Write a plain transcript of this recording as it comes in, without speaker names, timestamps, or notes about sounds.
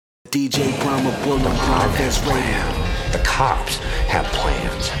DJ Brahma Bull on Grindfest Radio. The cops have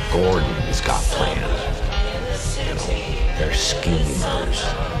plans. Gordon's got plans. You know, they're schemers.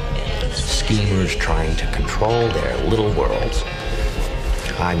 Schemers trying to control their little worlds.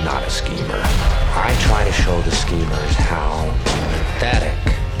 I'm not a schemer. I try to show the schemers how pathetic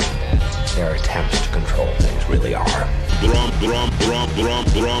their attempts to control things really are. You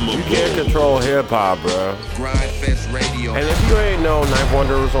can't control hip-hop, bro. Grindfest Radio. And if you ain't know Ninth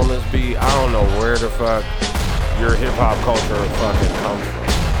Wonder was on this beat, I don't know where the fuck your hip-hop culture fucking comes from.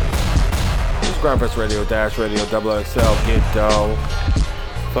 This is Grindfest Radio, Dash Radio, Double XL, Get Dough,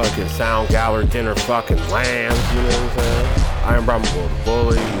 fucking Sound Gallery, Dinner fucking Lambs, you know what I'm saying? I am Brahma Bull the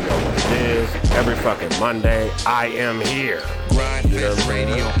Bully, you know what it is. Every fucking Monday, I am here. Grindfest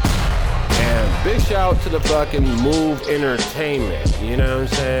Radio. And big shout out to the fucking Move Entertainment, you know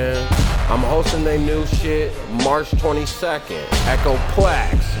what I'm saying? I'm hosting their new shit March 22nd,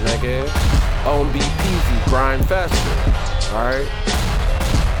 Echoplex, nigga. OMBPZ Grindfester, alright?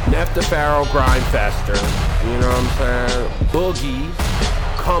 Nefta Pharaoh Grindfester, you know what I'm saying? Boogie,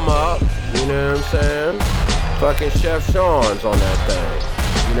 come up, you know what I'm saying? Fucking Chef Sean's on that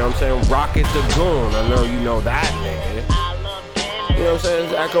thing, you know what I'm saying? Rocket the Goon, I know you know that nigga. You know what I'm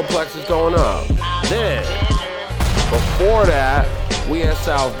saying? Echoplex is going up. Then, before that, we at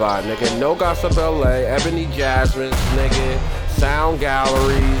South by, nigga. No Gossip LA, Ebony Jasmine, nigga. Sound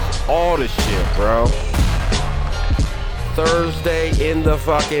Galleries, all the shit, bro. Thursday in the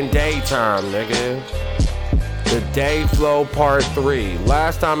fucking daytime, nigga. The Day Flow Part 3.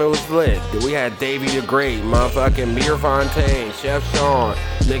 Last time it was lit. We had Davey the Great, motherfucking Mir Fontaine, Chef Sean,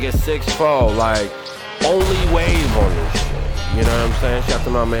 nigga 6'4", like, only wave on this shit. You know what I'm saying? Shout out to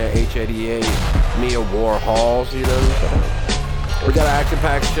my man H88, Mia Warhols, you know what I'm saying? We got an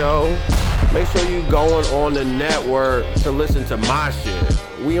action-packed show. Make sure you going on the network to listen to my shit.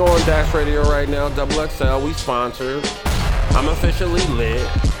 We on Dash Radio right now, Double XL, we sponsored. I'm officially lit.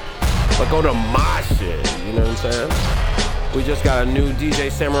 But go to my shit, you know what I'm saying? We just got a new DJ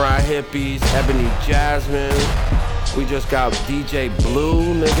Samurai Hippies, Ebony Jasmine. We just got DJ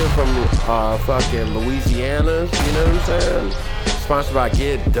Blue, nigga, from fucking Louisiana, you know what I'm saying? Sponsored by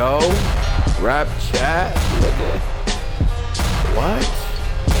Get Dough, Rap Chat, nigga.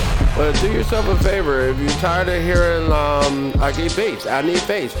 What? But do yourself a favor, if you're tired of hearing, I get bass, I need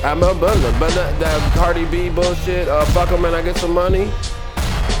bass, I'm a bundle, but that Cardi B bullshit, fuck 'em and I get some money.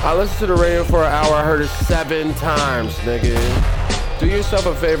 I listened to the radio for an hour, I heard it 7 times, nigga. Do yourself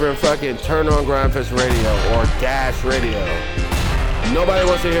a favor and fucking turn on Grindfest Radio or Dash Radio. Nobody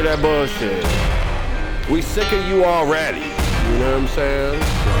wants to hear that bullshit. We sick of you already. You know what I'm saying?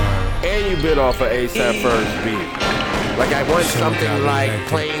 And you bit off an ASAP First beat. Like I want something like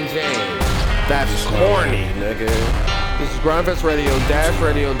Plain Jane. That's corny, nigga. This is Grindfest Radio, Dash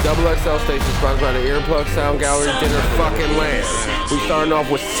Radio, Double XL station sponsored by the Earplug Sound Gallery, Dinner fucking Land. We starting off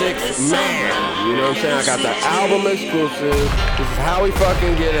with 6 Man. You know what I'm saying? I got the album exclusive. This is how we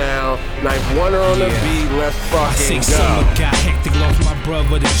fucking get out. Ninth Wonder on the beat. Let's fucking go. Summer got hectic, lost my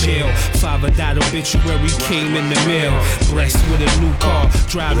brother to jail. Father died, obituary came in the mail. Blessed with a new car,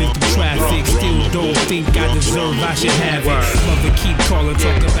 driving through traffic. Still don't think I deserve, I should have it. Mother keep calling,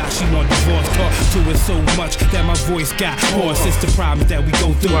 talking about she want divorce. Talk to it so much that my voice got hoarse. It's the problems that we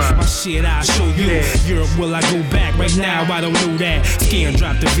go through. My shit I'll show you. Europe, will I go back? Right now I don't know that. Scan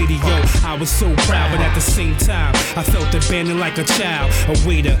dropped the video. I was so proud, but at the same time I felt abandoned like a child. A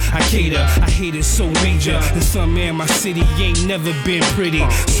waiter, I cater, I hate it so major. The sun man, my city ain't never been pretty.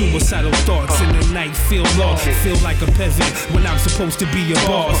 Suicidal thoughts in the night, feel lost. Feel like a peasant when I'm supposed to be a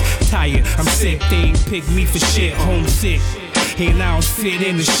boss. Tired, I'm sick, they ain't pick me for shit. Homesick, and I don't fit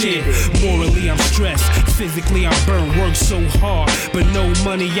in the shit. Morally I'm stressed, physically I'm burnt. Work so hard, but no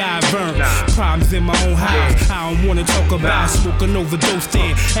money I've earned. Problems in my own house, I don't wanna talk about. Smoking overdose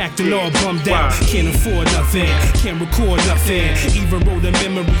then, acting all bummed out. Can't afford nothing, can't record nothing. Even wrote a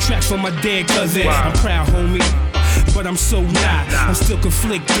memory track for my dead cousin. I'm proud, homie, but I'm so not. I'm still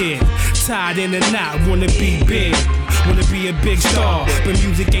conflicted, tied in a knot. Wanna be big, wanna be a big star, but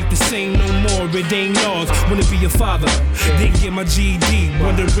music ain't the same no more. It ain't yours. Wanna be a father, didn't get my GED.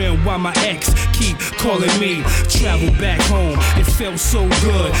 Wondering why my ex keep calling me. Travel back home, it felt so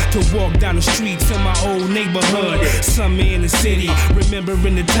good to walk down the streets of my old neighborhood. Summer in the city,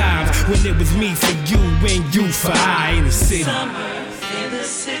 remembering the times when it was me for you and you for I in the city. Summer in the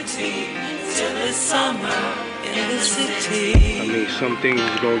city, till it's summer in the city. I mean, some things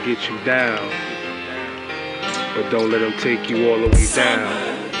is gonna get you down, but don't let them take you all the way down.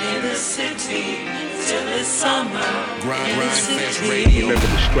 In the city, till it's summer. Grindfest Radio. Remember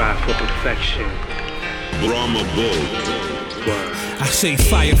to strive for perfection. Brahma Bull. Word. I say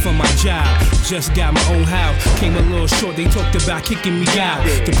fire for my job. Just got my own house. Came a little short, they talked about kicking me out.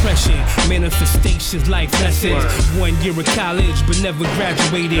 Depression, manifestations, life lessons. 1 year of college, but never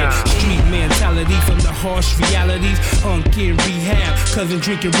graduated. Street mentality from the harsh realities. In rehab, cousin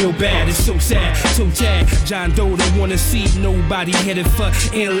drinking real bad. It's so sad, so sad. John Doe don't wanna see nobody headed for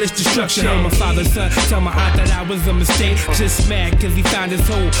endless destruction. I'm my father's son, tell my aunt that I was a mistake. Just mad cause he found his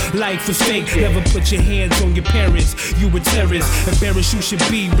whole life was fake. Never put your hands on your parents, you a terrorist. Embarrassed you should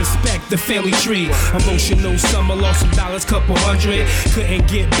be, respect the family tree. Emotional summer, lost some dollars, couple hundred. Couldn't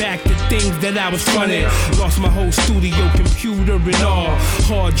get back the things that I was fronting. Lost my whole studio, computer and all.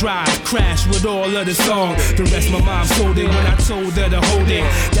 Hard drive, crashed with all of the songs. The rest my mom sold it when I told her to hold it.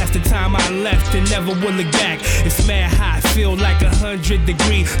 That's the time I left and never will look back. It's mad hot, feel like 100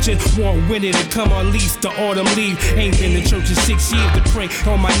 degrees. Just want winter to come on lease, the autumn leave. Ain't been to church in 6 years to pray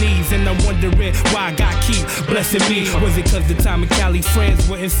on my knees. And I'm wondering why God keep blessing me. Was it cause the time in Cali friends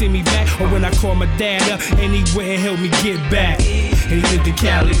wouldn't send me back? Or when I called my dad up and he wouldn't help me get back? And he lived in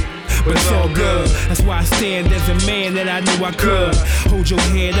Cali, but it's all good. That's why I stand as a man that I knew I could. Hold your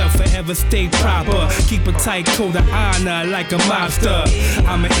head up, forever stay proper. Keep a tight code of honor like a mobster.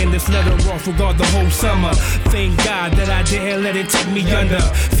 I'ma end this letter off regard the whole summer. Thank God that I didn't let it take me under.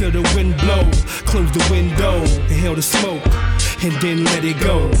 Feel the wind blow, close the window, inhale the smoke, and then let it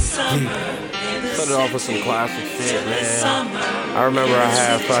go. Yeah. Started off with some classic shit, man. I remember I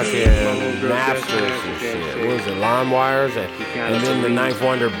had fucking Napsters and shit. What was it, LimeWires? And then the Ninth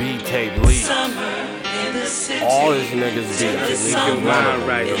Wonder beat tape leaked. All his niggas beats, at least one of them.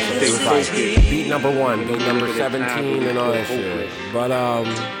 Right, It was like beat number 1, beat number 17, and all that shit. But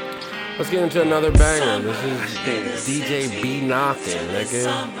let's get into another banger. This is DJ B Knockin',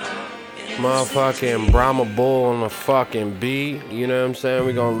 nigga. Motherfucking Brahma Bull on the fucking beat, you know what I'm saying?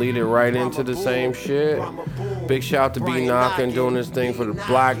 We're gonna lead it right into the same shit. Big shout to B Knockin', doing this thing for the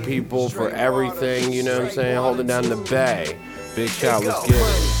black people, for everything, you know what I'm saying? Holding down the bay. Big shout, let's get it.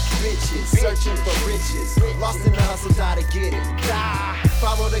 Bitches, searching for riches, lost in the hustle, die to get it.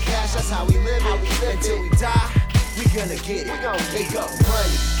 Follow the cash, that's how we live it. Until we die, we gonna get it. Wake up,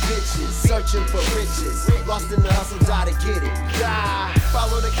 money, bitches, searching for riches, lost in the hustle, die to get it.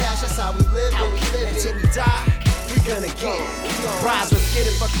 Follow the cash, that's how we live it. Until we die, we gonna get it. Rise, let's get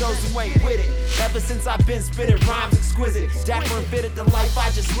it, fuck those who ain't with it. Ever since I've been spitting rhymes exquisite, dapper and fitted the life, I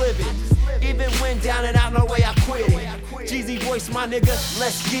just live it. Even when down and out, no way I quit it. Jeezy voice, my nigga,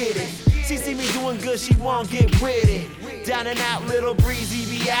 let's get it. She see me doing good, she won't get with it. Down and out, little breezy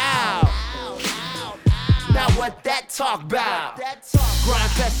be out. Now what that talk about?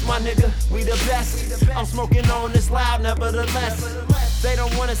 Grind fest, my nigga, we the best. I'm smoking on this loud, nevertheless. They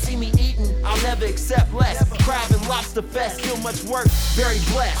don't wanna see me eating, I'll never accept less. Crab and lobster fest, still much work, very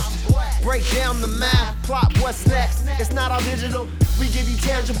blessed. Break down the math, plot what's next. It's not all digital, we give you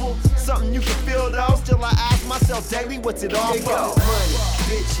tangible. Something you can feel though, still I ask myself daily, what's it all for? Money,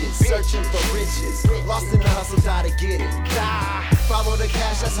 bitches, searching for riches. Lost in the hustle, die to get it. Follow the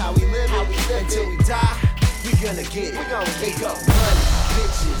cash, that's how we live it. Until we die, we gonna get it. Wake up, money,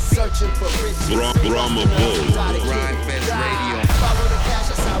 bitches, searching for riches. Brahma Bull. Ride Fest Radio. Follow the cash,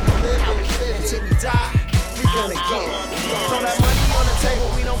 that's how we live it. Until we die, we gonna get it. Throw that money on the table,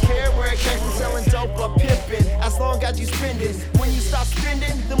 we don't care where it came from, selling dope or pimping. As long as you spending, when you stop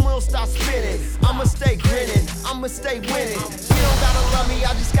spending, then we'll stop spinning. I'ma stay grinning, I'ma stay winning. You don't gotta love me,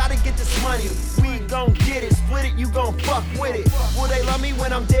 I just gotta get this money. We gon' get it, split it, you gon' fuck with it. Will they love me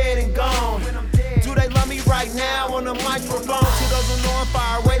when I'm dead and gone? Do they love me right now on the microphone? To those who know I'm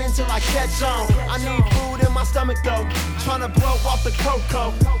fire, wait until I catch on. I need food in my stomach though, tryna blow off the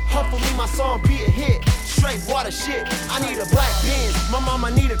cocoa. Hopefully my song be a hit. Straight water shit, I need a black Benz, my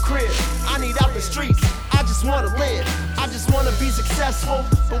mama need a crib. I need out the streets, I just wanna live. I just wanna be successful,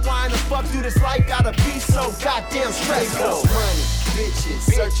 but why in the fuck do this life gotta be so goddamn stressful? Money, bitches,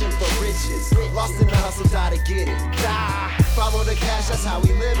 searching for riches. Lost in the hustle, die to get it. Follow the cash, that's how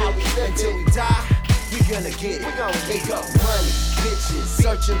we live it. Until we die, we gonna get it. Wake up, money, bitches,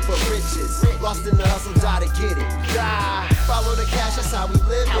 searching for riches. Lost in the hustle, die to get it. Follow the cash, that's how we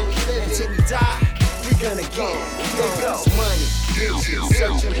live it. Until we die, we gonna get it. Wake up, money, bitches,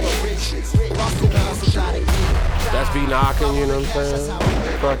 searching for riches. Lost in the hustle, die to get it. That's B Knockin', you know what I'm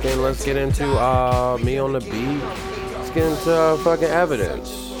saying? Fucking, let's get into me on the beat. Let's get into fucking Evidence,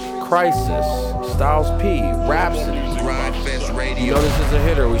 Crisis, Styles P, Rhapsody. Ride Fest You Radio. know this is a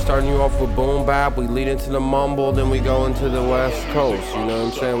hitter. We starting you off with boom bap, we lead into the mumble, then we go into the West Coast. You know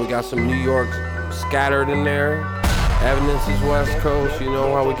what I'm saying? We got some New York scattered in there. Evidence is West Coast. You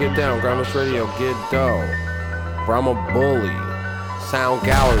know how we get down. Grandma's Radio, Get Dough, Brahma Bully, Sound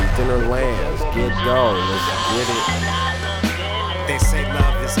Gallery, Dinner Lands, Get Dough. Let's get it. They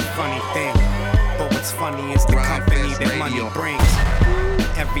funny thing. But what's funny is the company that money brings.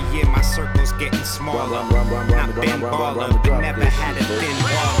 Every year my circle's getting smaller. I've been baller, but never had a thin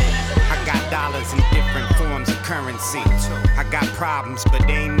wallet. I got dollars in different forms of currency. I got problems, but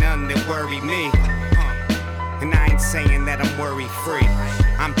they ain't none that worry me. And I ain't saying that I'm worry free.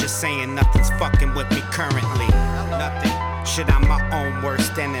 I'm just saying nothing's fucking with me currently. Nothing. Shit, I'm my own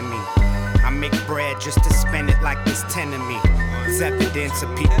worst enemy. I make bread just to spend it like it's 10 of me. It's evidence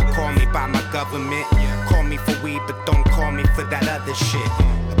of people call me by my government. Call me for weed, but don't call me for that other shit.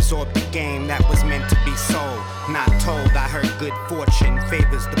 Absorb the game that was meant to be sold. Not told, I heard good fortune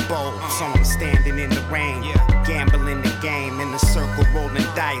favors the bold. So I'm standing in the rain, gambling the game in the circle, rolling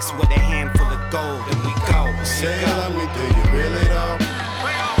dice with a handful of gold, and we go. Say, let me do you really though?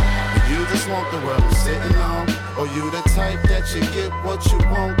 You just want the world I'm sitting on, or you the type that you get what you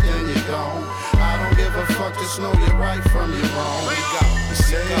want, then you gone. I don't give a fuck, just know you're right from your wrong. You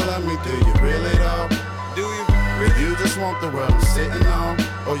say, let me do you really though? Do you? You just want the world I'm sitting on,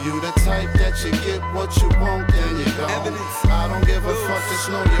 or you the type that you get what you want, then you gone. I don't give a fuck, just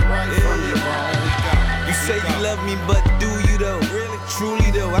know you're right from your wrong. You say you love me, but do you though? Really?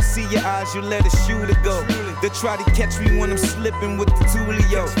 Truly though, I see your eyes, you let a shooter go. They try to catch me when I'm slipping with the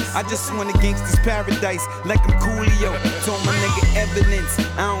Tulio. I just want a gangster's paradise, like I'm Coolio. Told my nigga evidence,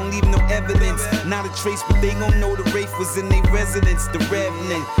 I don't leave no evidence. Not a trace, but they gon' know the Wraith was in their residence. The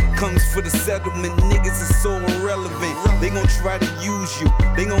revenant comes for the settlement, niggas is so irrelevant. They gon' try to use you,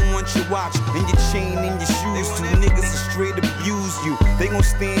 they gon' want your watch and your chain and your shoes. Two niggas will straight abuse you. They gon'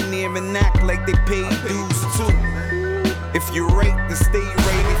 stand there and act like they paid dues too. If you're right, then stay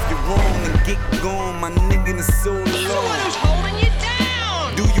right. If you're wrong, then get gone. My nigga is so low. Who's holding you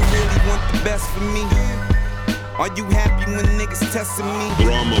down? Do you really want the best for me? Are you happy when niggas testing me?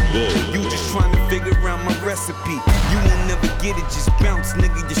 You just trying to figure out my recipe. You won't never get it, just bounce,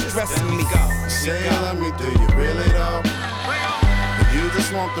 nigga, you're stressing me. Say, let me do you really though? You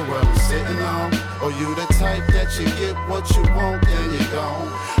just want the world I'm sitting on, or you the type that you get what you want, then you gone.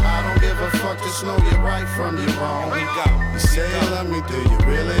 I don't give a fuck, just know you're right from your wrong. You say, let me do you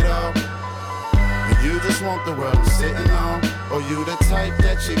really though? You just want the world I'm sitting on, or you the type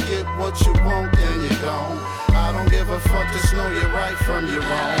that you get what you want, then you gone. I don't give a fuck, just know you're right from your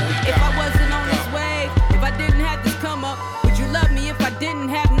wrong. If I wasn't on this wave, if I didn't have this come up, would you love me if I didn't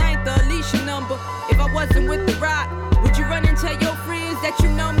have Ninth or Alicia number? If I wasn't with the rock, would you run and tell your friends that you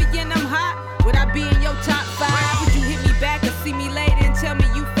know me and I'm hot? Would I be in your top 5? Would you hit me back or see me later and tell me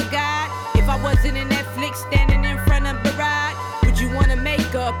you forgot? If I wasn't in that flick standing in front of the ride, would you wanna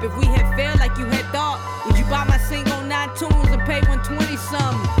make up if we had failed like you had thought? Would you buy my single 9 tunes and pay 120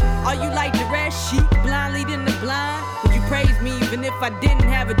 something? Are you like the rest, sheep blind leading the blind? Would you praise me even if I didn't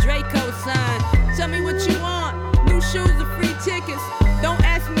have a Draco sign? Tell me what you want, new shoes or free tickets. Don't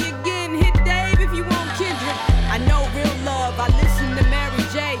ask me again, hit Dave if you want Kendrick. I know real love, I listen to Mary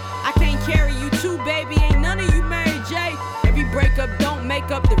J. I can't carry you too, baby, ain't none of you Mary J. Every breakup don't make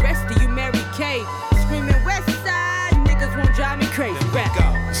up the rest of you Mary K. Screaming West Side, niggas won't drive me crazy. Rap.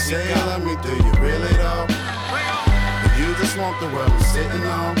 Say, let me do you really though? You just want the world I'm sitting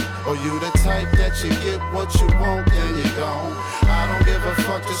on, or you the type that you get what you want, then you gone. I don't give a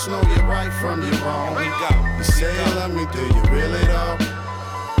fuck, just know you're right from your wrong. You say, let me do you really though?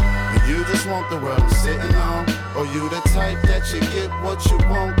 You just want the world I'm sitting on, or you the type that you get what you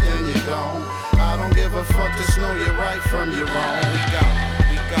want, then you gone. I don't give a fuck, just know you're right from your wrong. We go.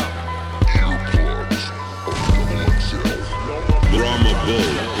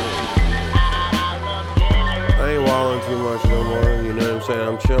 I ain't wildin' too much no more, you know what I'm saying?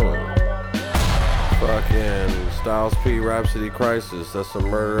 I'm chillin'. Fucking Styles P, Rhapsody Crisis, that's some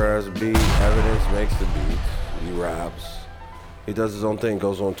murder ass beat. Evidence makes the beats. He raps. He does his own thing,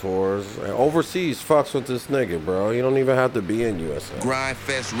 goes on tours. And overseas fucks with this nigga, bro. You don't even have to be in USA.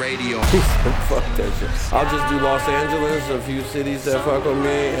 Grindfest Radio. He said, fuck that shit. I'll just do Los Angeles, a few cities that fuck with me,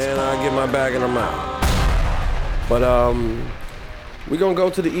 and I get my bag and I'm out. But, we gonna go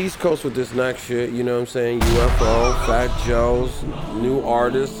to the East Coast with this next shit, you know what I'm saying? UFO, Fat Joe's new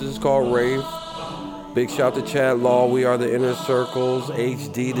artist, this is called Wraith. Big shout to Chad Law, we are the Inner Circles,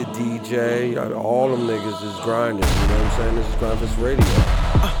 HD the DJ, all them niggas is grinding, you know what I'm saying? This is Grindfest Radio,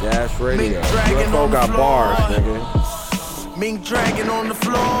 Dash Radio. UFO got bars, nigga. Mink dragging on the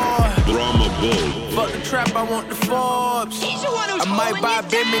floor. Drama Bull. Fuck the trap, I want the Forbes. I might buy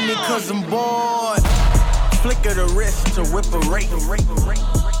Bimini cause I'm bored. Flicker the wrist to whip a rate.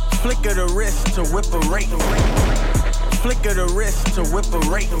 Flicker the wrist to whip a rate. Flicker the wrist to whip a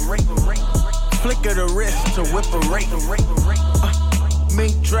rate. Flicker the wrist to whip a rate.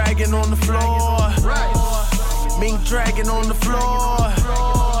 Mink dragging on the floor. Mink dragging on the floor.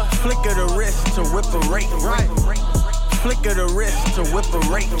 whipperate. Flicker the wrist to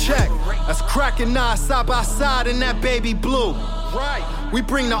whipperate. Check, that's cracking eyes side by side in that baby blue. Right, we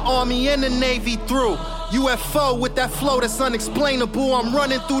bring the Army and the Navy through. UFO with that flow that's unexplainable. I'm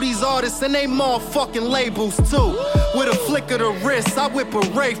running through these artists and they motherfucking labels too. With a flick of the wrist, I whip a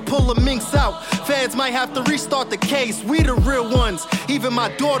Wraith, pull a minx out. Feds might have to restart the case, we the real ones. Even my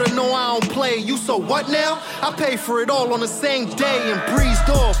daughter know I don't play. You so what now? I pay for it all on the same day and breezed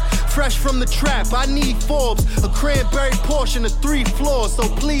off. Fresh from the trap, I need Forbes. A cranberry portion of 3 floors. So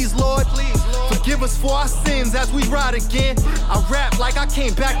please, Lord, forgive us for our sins as we ride again. I rap like I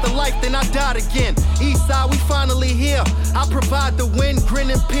came back to life, then I died again. Eastside, we finally here. I provide the wind, grin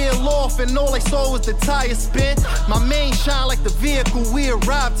and peel off, and all they saw was the tire spin. My mane shine like the vehicle we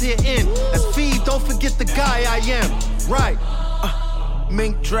arrived here in. As feed, don't forget the guy I am. Right.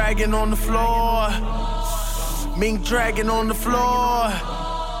 Mink dragging on the floor. Mink dragging on the floor.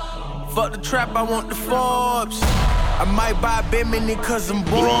 Fuck the trap, I want the Forbes. I might buy Bimini cause I'm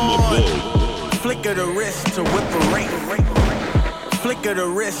bored. Flicker the wrist to whipperate. Flicker the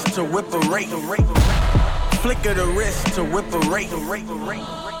wrist to whipperate. Flicker the wrist to whipperate.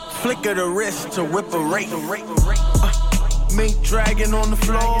 Flicker the wrist to whipperate. Mink dragging on the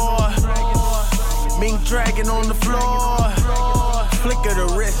floor. Mink dragging on the floor. Flicker the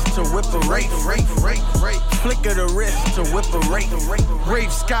wrist to whipperate. Flicker the wrist to whipperate.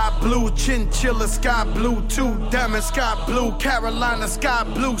 Rave sky blue, chinchilla sky blue, 2 diamond sky blue, Carolina sky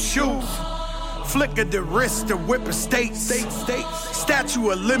blue shoes. Flicker the wrist to whip a state.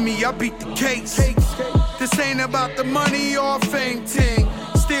 Statue of Lemmy, I beat the case. This ain't about the money or fame ting.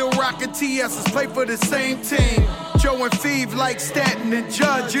 Still rockin' TS's, play for the same team. Joe and Phoebe like Stanton and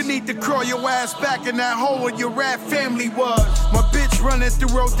Judge. You need to crawl your ass back in that hole where your rap family was. My bitch running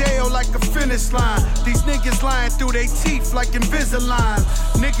through Rodeo like a finish line. These niggas lying through their teeth like Invisalign.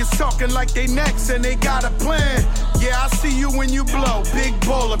 Niggas talking like they next and they got a plan. Yeah, I see you when you blow, big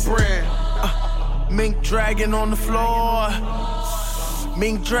baller brand. Mink dragging on the floor.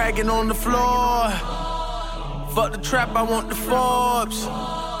 Mink dragging on the floor. Fuck the trap, I want the Forbes.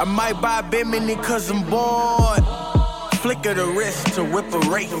 I might buy Bimini cause I'm bored. Flicker the wrist to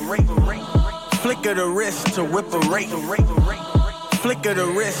whipperate. Flicker the wrist to whipperate. Flicker the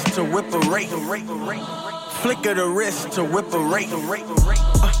wrist to whipperate. Flicker the wrist to whipperate.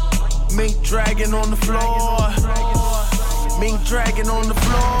 Mink dragging on the floor. Mink dragging on the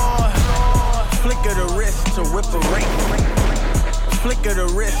floor. Flicker the wrist to whipperate. Flicker the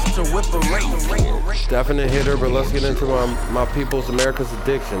wrist to whipperate. Definite hitter, but let's get into my people's America's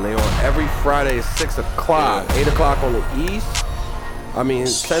Addiction. They on every Friday at 6 o'clock, 8 o'clock on the East. I mean,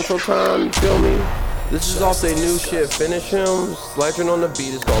 Central Time, you feel me? This is off their new shit, Finish Him, Sledging on the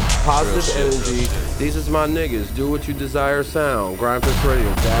beat. It's called Positive Energy. These is my niggas, Do What You Desire Sound, Grindfest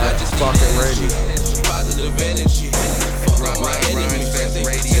Radio, that's fucking radio. Positive energy, fuck my enemies,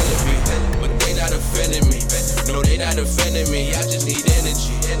 but they not offending me. No, they not offending me, I just need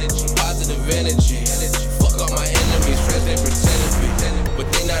energy. Positive energy, fuck all my enemies, friends they pretend to be, but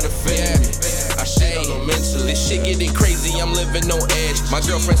they not offending me. I shit on them mentally, shit getting crazy, I'm living on edge. My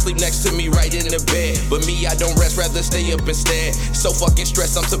girlfriend sleep next to me right in the bed, but me I don't rest, rather stay up instead. So fucking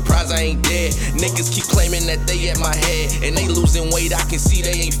stressed, I'm surprised I ain't dead. Niggas keep claiming that they at my head, and they losing weight, I can see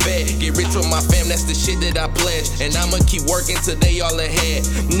they ain't fed. Get rich with my fam, that's the shit that I pledge, and I'ma keep working till they all ahead.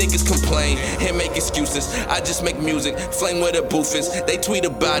 Niggas complain and make excuses, I just make music, flame where the booth is. They tweet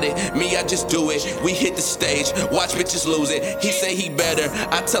about it, me I just do it. We hit the stage, watch bitches lose it. He say he better,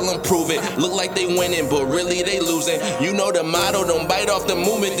 I tell him prove it. Look like they winning, but really they losing. You know the motto, don't bite off the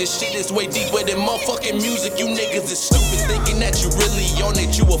movement. This shit is way deeper than motherfucking music. You niggas is stupid, thinking that you really on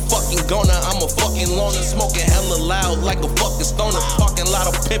it. You a fucking goner, I'm a fucking loner. Smoking hella loud like a fucking stoner. Fucking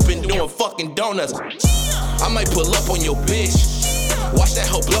lot of pimping, doing fucking donuts. I might pull up on your bitch, watch that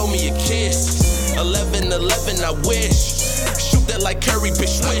hoe blow me a kiss. 11-11, I wish. Shoot that like Curry,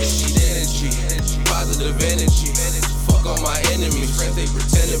 bitch, wish. Energy, positive energy. Fuck all my enemies, friends they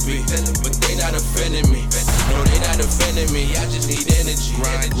pretend to be, but they not offending me. No, they not offending me, I just need energy.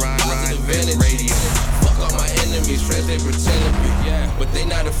 Positive energy. Fuck all my enemies, friends they pretend to be, but they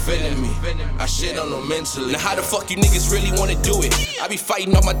not offending me. I shit on them mentally. Now how the fuck you niggas really wanna do it? I be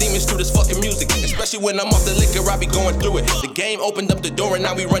fighting all my demons through this fucking music, especially when I'm off the liquor, I be going through it. The game opened up the door and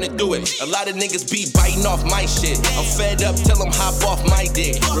now we running through it. A lot of niggas be biting off my shit. I'm fed up, tell them hop off my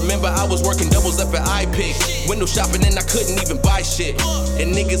dick. Remember I was working doubles up at iPick, window shopping and I couldn't even buy shit.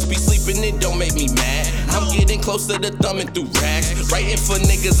 And niggas be sleeping, it don't make me mad. I'm getting closer to thumbing through racks. Writing for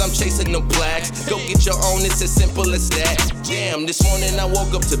niggas, I'm chasing them plaques. Go get your own, it's as simple as that. that. Damn, this morning I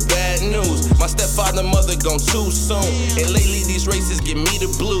woke up to bad news. My stepfather, mother gone too soon. And lately these races give me the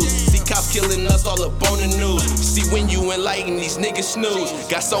blues. See cops killing us all up on the news. See when you enlighten these niggas snooze.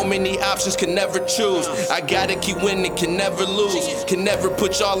 Got so many options, can never choose. I gotta keep winning, can never lose. Can never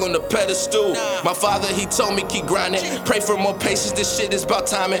put y'all on the pedestal. My father, he told me keep grinding. Pray for more patience, this shit is about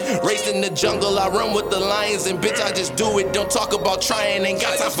timing. Raised in the jungle, I run with the lions. And bitch, I just do it, don't talk about trying. Ain't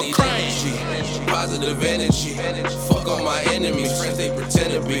got time for crying. Positive energy. Fuck all my enemies, friends they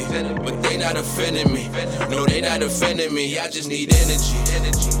pretend to be, but they not offending me. No, they not offending me. I just need energy,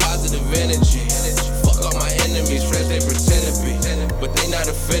 positive energy. Fuck all my enemies, friends they pretend to be, but they not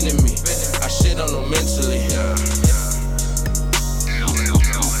offending me. I shit on them mentally.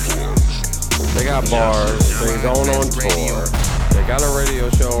 They got bars. They going on tour. They got a radio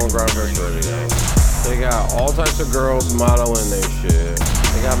show on Grindfest Radio. They got all types of girls modeling their shit.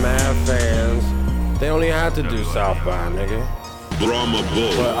 They got mad fans. They don't even have to do South by, nigga.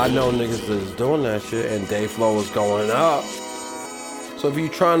 But I know niggas that's doing that shit, and day flow is going up. So if you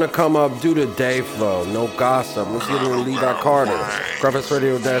trying to come up, do the day flow. No gossip. Let's get into Levi Carter. Graphics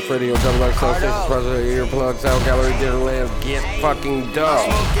Radio, Dash Radio, Double XL, Stations, President, Earplugs, Sound Gallery, Dinnerland. Get fucking dope.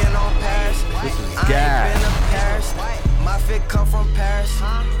 This is gas. My fit come from Paris.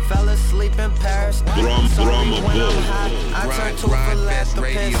 Fell asleep in Paris. I turned to a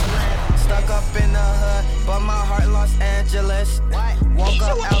philanthropist. Stuck up in the hood, but my heart Los Angeles. Woke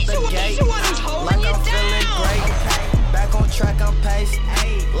up out the gate, like I'm feeling great. Back on track, I'm paced,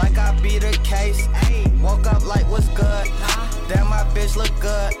 like I beat a case. Woke up like what's good. Damn, my bitch look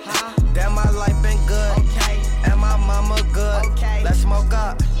good. Damn, my life been good. And my mama good. Let's smoke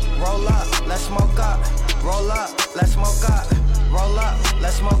up, roll up, let's smoke up. Roll up, let's smoke up. Roll up,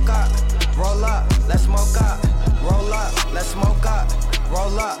 let's smoke up. Roll up, let's smoke up. Roll up, let's smoke up.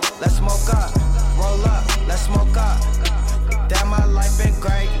 Roll up, let's smoke up. Roll up, let's smoke up. Damn, my life been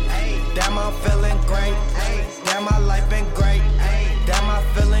great. Damn, I'm feeling great. Damn, my life been great. Damn, I'm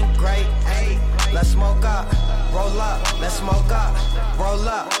feeling great. Let's smoke up. Roll up, let's smoke up. Roll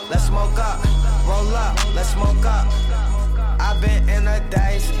up, let's smoke up. Roll up, let's smoke up. I've been in a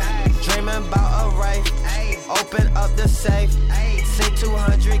daze, dreaming about a rave. Open up the safe, see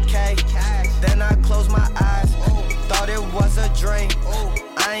 200K. Then I close my eyes, thought it was a dream.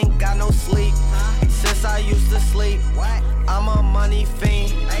 I ain't got no sleep since I used to sleep. I'm a money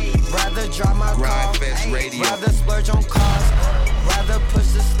fiend, rather drive my car, rather splurge on cars, rather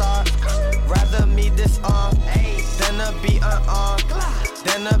push the start, rather me disarm, than to be unarmed,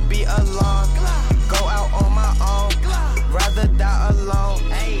 than to be alone. Go out on my own. Rather die alone,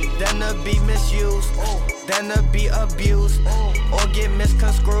 than to be misused, than to be abused, or get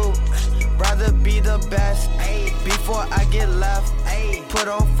misconstrued. Rather be the best, before I get left. Put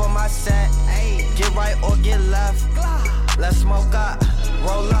on for my set, get right or get left. Let's smoke up,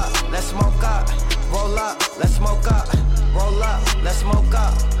 roll up, let's smoke up. Roll up, let's smoke up. Roll up, let's smoke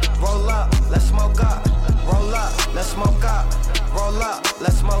up. Roll up, let's smoke up. Roll up, let's smoke up. Roll up,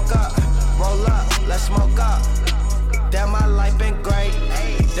 let's smoke up. Roll up, let's smoke up. Damn, my life been great.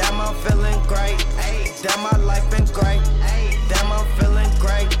 Damn, I'm feeling great. Damn, my life been great. Damn, I'm feeling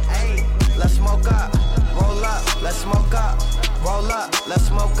great. Let's smoke up. Roll up. Let's smoke up. Roll up. Let's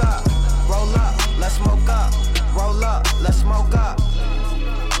smoke up. Roll up. Let's smoke up. Roll up. Let's smoke up.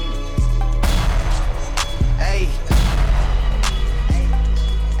 Hey.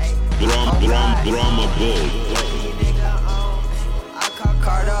 Drama Bull. I call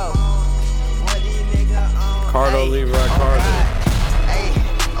Cardo. Cardo, Levi Cardo.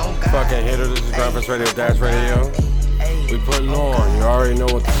 Fucking hitter, this is Graphics Radio, Dash Radio. We putting on, you already know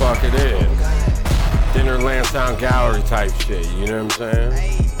what the fuck it is. Dinnerland Sound Gallery type shit, you know what I'm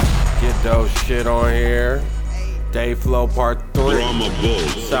saying? Get those shit on here. Day Flow Part 3.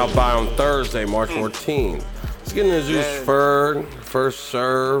 South by on Thursday, March 14th. Let's get into Zeus Ferd, first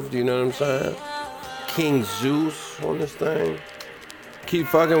served, you know what I'm saying? King Zeus on this thing. Keep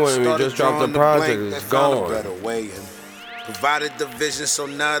fucking with me, just dropped the project, it's going. Provided the vision, so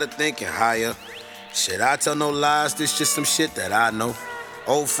now they're thinking higher. Shit, I tell no lies, this just some shit that I know.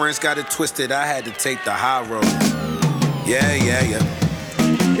 Old friends got it twisted, I had to take the high road. Yeah.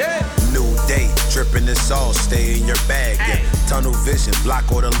 New day, dripping the sauce, stay in your bag, yeah. Tunnel vision, block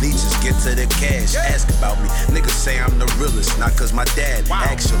all the leeches, get to the cash. Ask about me, niggas say I'm the realest, not cause my dad.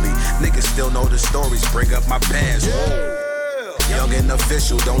 Actually, niggas still know the stories, bring up my past. Whoa. Young and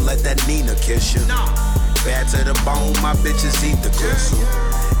official, don't let that Nina kiss you. Bad to the bone, my bitches eat the gristle.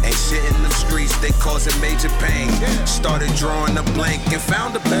 Ain't shit in the streets, they causing major pain. Started drawing a blank and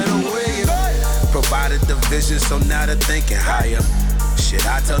found a better way. Provided the vision, so now they're thinking higher. Shit,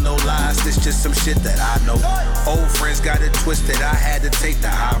 I tell no lies, this just some shit that I know. Old friends got it twisted, I had to take the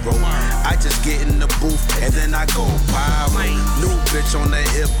high road. I just get in the booth and then I go pyro. New bitch on the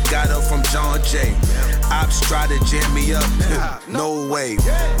hip, got her from John Jay. Ops try to jam me up, no way.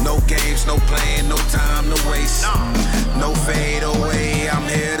 No games, no playing, no time to waste. No fade away, I'm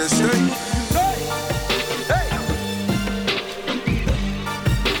here to stay.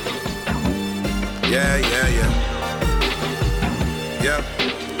 Yeah.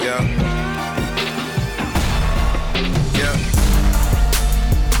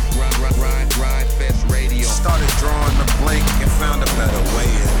 Ride Fest Radio. Started drawing the blank and found a better way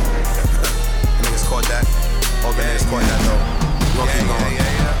in. Niggas caught that. All the niggas caught that though. Keep going.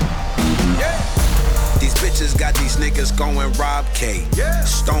 Yeah. These bitches got these niggas going Rob K.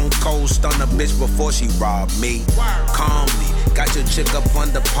 Stone Cold stun a bitch before she robbed me. Calmly, got your chick up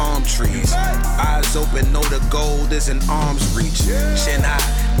under palm trees. Eyes open, know the gold is in arm's reach. Chin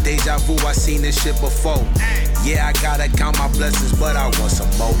high, deja vu, I seen this shit before. Yeah, I gotta count my blessings, but I want some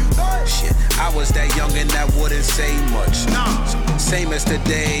more. Shit, I was that youngin' that wouldn't say much. Same as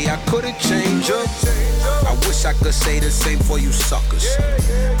today, I couldn't change up. I wish I could say the same for you suckers.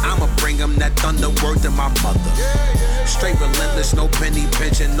 I'ma bring them that thunder word to my mother. Straight relentless, no penny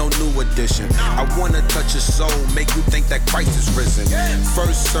pinching, no new addition. I wanna touch your soul, make you think that Christ is risen.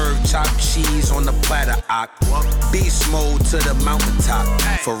 First serve chopped cheese on the platter, beast mode to the mountaintop.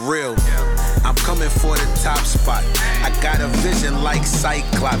 For real, I'm coming for the top spot. I got a vision like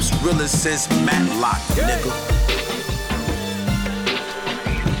Cyclops, realer since Matlock, nigga.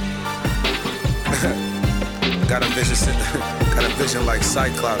 Got a vision like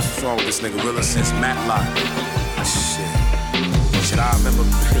Cyclops. What's wrong with this nigga? Realer since Matlock. Shit, I remember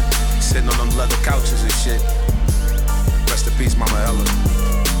sitting on them leather couches and shit. Rest in peace, Mama Ella.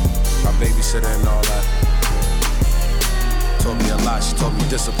 My babysitter and all that. Taught me a lot. She taught me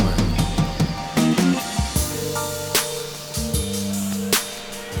discipline.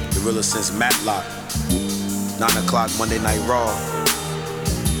 The realer since Matlock. 9 o'clock Monday Night Raw.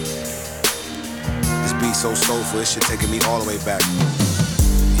 This beat so soulful, this shit taking me all the way back.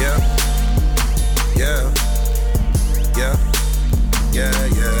 Yeah.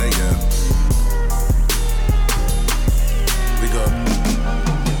 We go.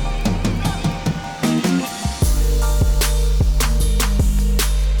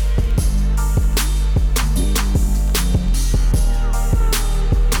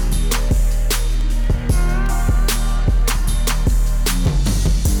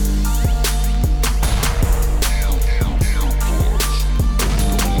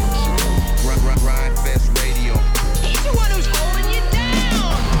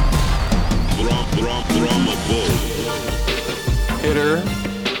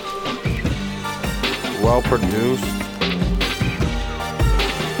 Well produced.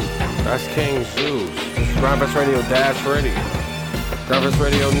 That's King Zeus. This is Grindfest Radio Dash Radio. Grindfest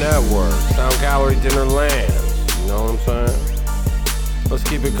Radio Network. Sound Gallery Dinner Lands. You know what I'm saying? Let's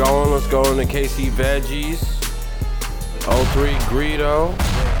keep it going. Let's go into KC Veggies. 03 Greedo.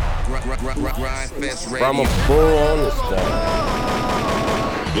 Brahma Bull on this thing.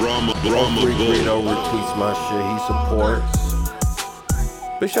 03 Greedo retweets my shit. He supports.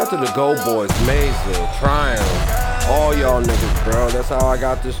 Big shout to the Go Boys, Mason, Triumph, all y'all niggas, bro. That's how I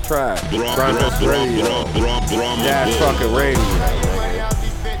got this track. Grindfest Radio. Dash fucking radio.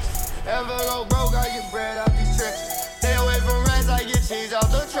 Ever go broke, I get bread out these trenches. Stay away from rats, I get cheese out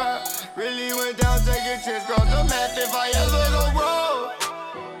the trap. Really went down, taking trips, cross the math if I ever go broke.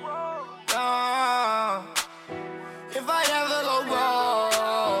 If I ever go broke.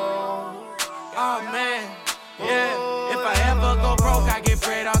 Oh man, yeah. If I ever go broke, I get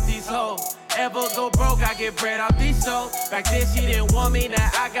bread off these hoes. Ever go broke, I get bread off these souls. Back then she didn't want me, now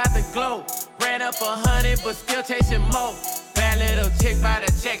I got the glow. Ran up 100, but still chasing more. Bad little chick by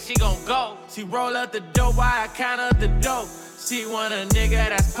the check, she gon' go. She roll up the dough while I count up the dough. She want a nigga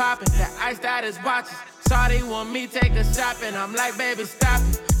that's poppin', that iced out his watches. Shawty want me take her shopping, I'm like, baby, stop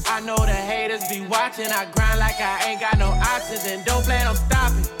it. I know the haters be watching, I grind like I ain't got no options and don't plan on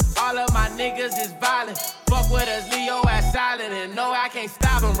stopping. All of my niggas is violent. Fuck with us, Leo ass silent. And no, I can't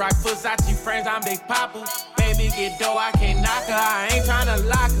stop him. Right Versace frames, I'm Big Papa. Baby get dough, I can't knock her. I ain't tryna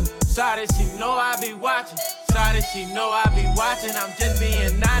lock her. Shawty, she know I be watching. Shawty, she know I be watching. I'm just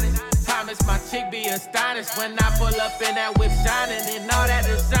being honest. Promise my chick be astonished when I pull up in that whip shining and all that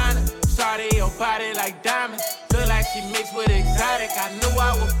designer. Shawty, your body like diamonds. Look like she mixed with exotic. I knew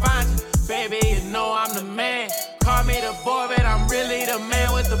I would find you. Baby, you know I'm the man. Call me the boy, but I'm really the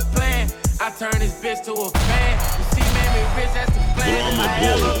man with the plan. I turn this bitch to a fan. You see, made me rich, that's the plan. If I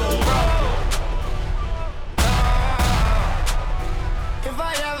ever go broke.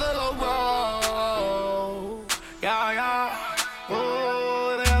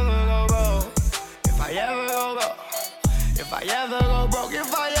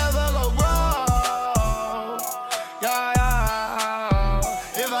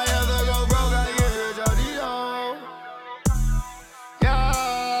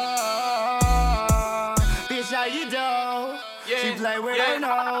 with her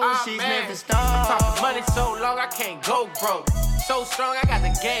nose, she's Memphis Stone. Talking money so long I can't go broke. So strong I got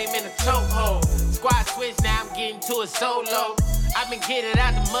the game in a chokehold. Squad switch now I'm getting to a solo. I've been getting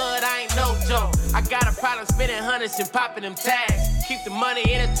out the mud, I ain't no joke. I got a problem spending hundreds and popping them tags. Keep the money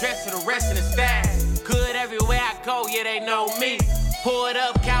in a dress for the rest of the stash. Good everywhere I go, yeah they know me. Pull it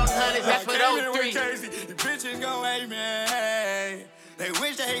up, counting hundreds, that's for those three. The bitches gon' hate me. They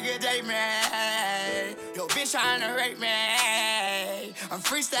wish they could date me. Yo, bitch tryna rape me. I'm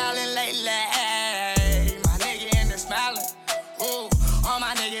freestyling lately. My nigga in there smiling. Ooh, all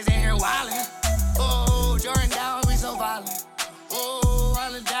my niggas in here wildin'. Ooh, Jordan down, we so violent. Ooh,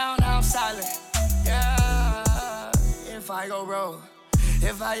 running down, now I'm silent. Yeah, if I go broke,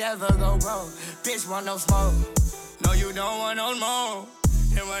 if I ever go broke, bitch want no smoke. No, you don't want no more.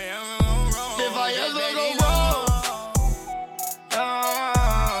 If I ever go broke, if I ever go broke.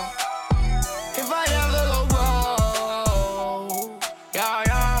 If I ever go broke, yeah,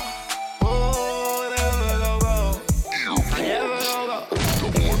 yeah. Oh, never go broke. If I ever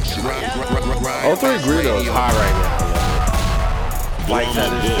go broke. 03 Greedo's hot right now. Lights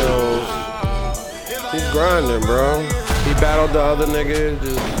at his shows. He's grinding, bro. He battled the other nigga,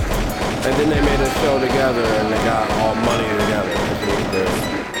 and then they made a show together and they got all money together.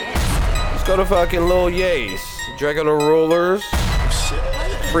 Let's go to fucking Lil Yace. Draco the Rulers.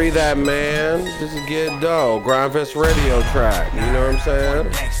 Free that man. This is Get Dough. Grindfest radio track. You know what I'm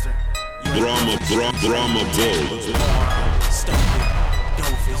saying? Drama Bull.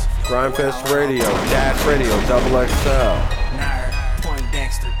 Grindfest radio. Dash radio. Double XL.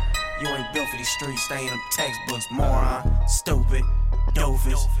 Poindexter. You ain't built for these streets. Stay in them textbooks. Moron. Stupid.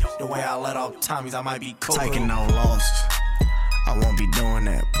 Doofus. The way I let off Tommies, I might be cool. Taking no losses. I won't be doing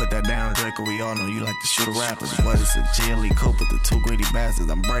that. Put that down, Draco. We all know you like to shoot a rappers. But it's a GLE Coop with the two greedy bastards.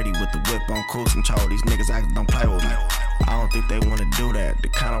 I'm Brady with the whip on cruise control. These niggas acting don't play with me. I don't think they wanna do that. The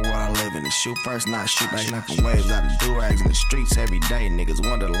kind of world I live in is shoot first, not shoot back, knocking waves out of do-rags in the streets every day. Niggas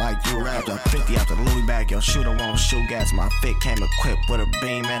wonder like you rap. I'm 50 after the Louis bag. Yo, shooter won't shoot gas. My fit came equipped with a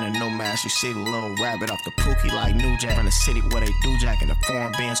beam and a new mask. You see the little rabbit off the Pookie like New Jack. From the city where they do jack and the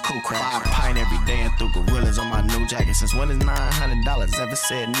foreign bands cool crap. I pint every day and threw gorillas on my new jacket. Since when is $900 ever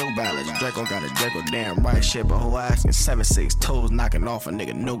said New Balance? Draco got a Draco, damn right shit, but who asking? 7'6" toes knocking off a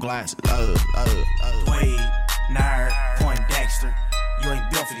nigga new glasses. Wait, nerd, Poindexter. You ain't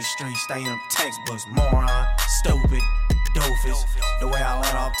built for these streets, stay in them textbooks. Moron, stupid, doofus. The way I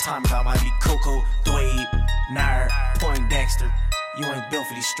let off time, I might be cuckoo, dweeb, nerd, Poindexter. You ain't built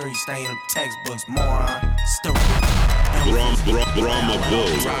for these streets, stay in them textbooks. Moron, stupid. Drama Bull.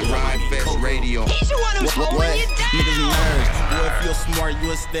 Grindfest radio. He's the one who's holding you down. Niggas nerds. Boy, if you're smart,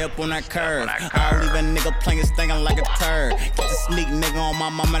 you a step on that curve. I'll leave a nigga playing stinking like a turd. Get the sneak nigga on my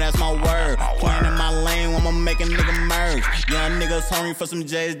mama, that's my word. Playing in my lane, I'ma make a nigga merge. Young niggas hungry for some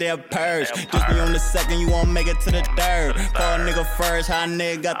J's, they'll purge. Just be on the second, you won't make it to the third. Call a nigga first, how a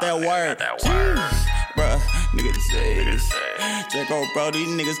nigga got that word. Bruh, niggas say Draco, bro, these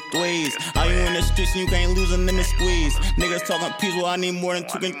niggas squeeze. How you in the streets and you can't lose them in the squeeze? Niggas talking peaceful, I need more than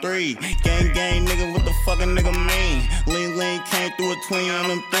 2 and 3. Gang, nigga, what the fucking nigga mean? Lean, came through a twin on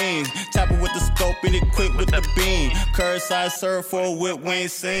them things. Chopper with the scope and it quick with the beam. Curbside serve for a whip, we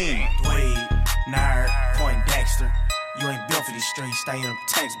ain't seen. Dweeb, nerd, Poindexter. You ain't built for these streets, stay in them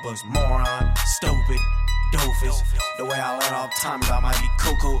textbooks. Moron, stupid, doofus. The way I let off time, I might be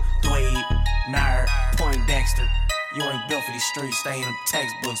cuckoo, dweeb, nerd, Poindexter. You ain't built for these streets, stay in them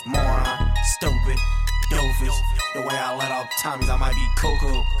textbooks. Moron, stupid, doofus. The way I let off time, I might be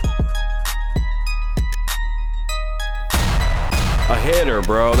cuckoo. A hitter,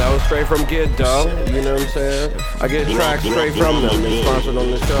 bro. That was straight from Get Dough. You know what I'm saying? I get tracks straight from them. They sponsored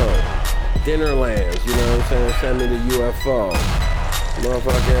on the show. Dinnerlands, you know what I'm saying? Send me the UFO.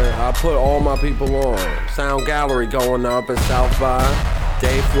 Motherfucker, I put all my people on. Sound Gallery going up at South by.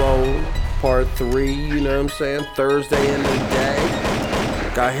 Day Flow, part 3, you know what I'm saying? Thursday in the day.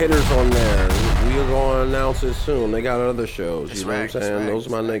 Got hitters on there. We are going to announce it soon. They got other shows, you know what I'm saying? Those are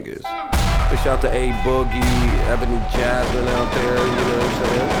my niggas. Big shout to A Boogie, Ebony Jasmine out there, you know what I'm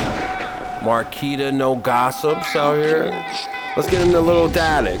saying? Marquita, No Gossips out here. Let's get into Little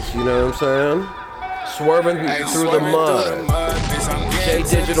Daddix, you know what I'm saying? Swerving through the mud. J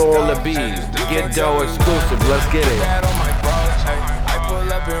Digital on the beat. Get Dough exclusive, let's get it. I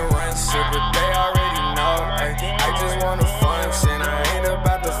pull up and run shit, but they already know. I just wanna fun shit, I ain't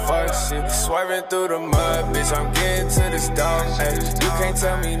about the fuck shit. Swerving through the mud, bitch, I'm getting to this dog. You can't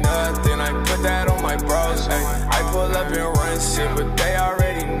tell me nothing, I put that on my bros. I pull up and run shit, but they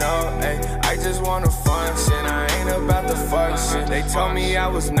already know. I just wanna fun shit, I ain't about the fuck shit. They told me I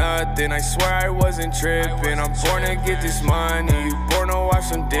was nothing, I swear I wasn't tripping. I'm born to get this money, you born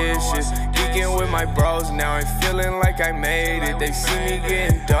shit. Geeking with my bros, now I'm feeling like I made it. They see me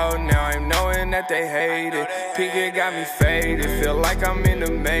getting dough, now I'm knowing that they hate it. Pinky got me faded, feel like I'm in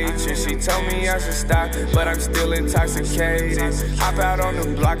the Matrix. She told me I should stop, but I'm still intoxicated. Hop out on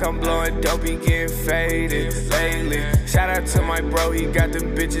the block, I'm blowing dope, he getting faded lately. Shout out to my bro, he got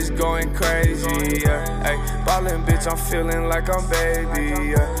them bitches going crazy, yeah. Ay, ballin' bitch, I'm feeling like I'm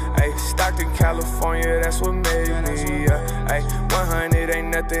baby, yeah. Ay, Stockton, California, that's what made me, yeah. Ay, 100 ain't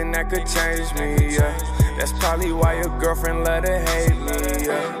nothing that could change me, yeah. That's probably why your girlfriend let her hate me,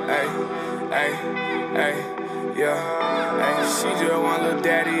 yeah. Ay, ay, ay, yeah. Ay, she just want little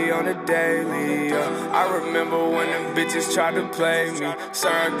daddy on the daily, yeah. I remember when them bitches tried to play me.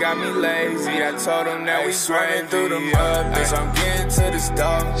 Sir got me lazy, I told them that we swerving through the mud. Bitch, I'm getting to this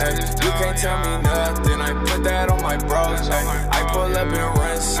dog, ay. You can't tell me nothing, I put that on my bros, ay. I pull up and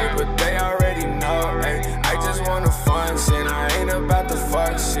run shit, but they already know, ay. I just wanna fun shit, I ain't about to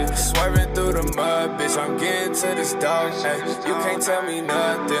fuck shit. Swerving through the mud, bitch, I'm getting to this dog, ay. You can't tell me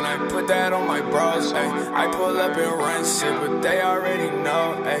nothing, I put that on my bros, ay. I pull up and run shit, but they already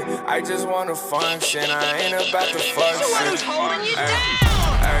know, ay. I just wanna function, I ain't about to fuck shit.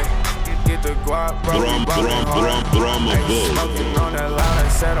 Ay, get the guap, bro, we ballin' hard. Ay, smoking on that loud, I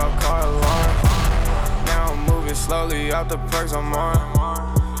said I'll call alarm. Now I'm moving slowly out the perks I'm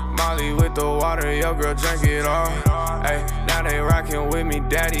on. Molly with the water, yo girl drink it all. Ay, now they rockin' with me,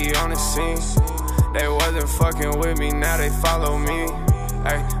 daddy on the scene. They wasn't fucking with me, now they follow me.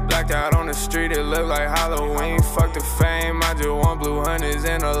 Ay, blacked out on the street, it look like Halloween. Fuck the fame, I just want blue hundreds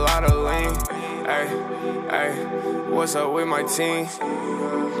and a lot of lean. Ay, ay, what's up with my team?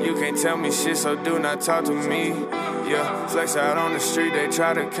 You can't tell me shit, so do not talk to me. Yeah, flex out on the street, they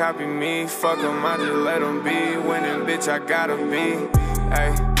try to copy me. Fuck them, I just let them be. Winning, bitch, I gotta be.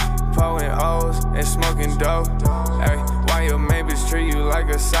 Ay, pouring O's and smoking dope. Ay, why your main bitch treat you like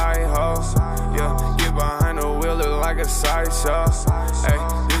a side hoe? Yeah, get behind the wheel, look like a sideshow.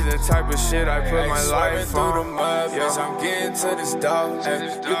 Ay, this is the type of shit I put my life on. Through the mud, bitch, I'm getting to this dog. Ay,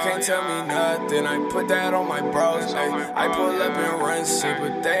 you can't tell me nothing, I put that on my bros. Ay, I pull up and run shit,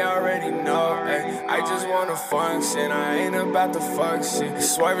 but they already know. Ay, I just wanna function, I ain't about to fuck shit.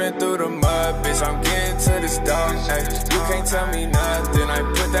 Swerving through the mud, bitch, I'm getting to this dog. Ay, you can't tell me nothing, I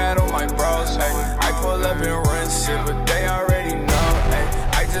put that on my bros. Ay, I pull up and run shit, but they already know. Ay,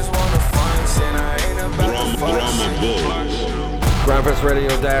 I just wanna function, I ain't about to fuck shit. Grindfest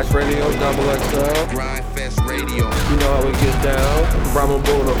Radio Dash Radio Double XL. Grindfest Radio. You know how we get down. Brahma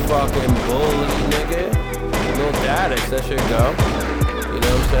Bull the fucking bully, nigga. Little Daddix, that shit go. You know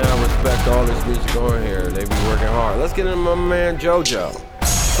what I'm saying? I respect all this beats going here. They be working hard. Let's get into my man JoJo.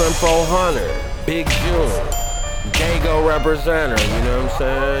 Shrimpo Hunter. Big June. Dago representative, you know what I'm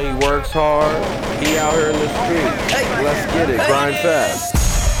saying? He works hard. He out here in the street. Let's get it. Grindfest.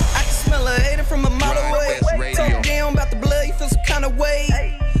 I can smell a hater from a mile away. Talk down about the blood, you feel some kind of way.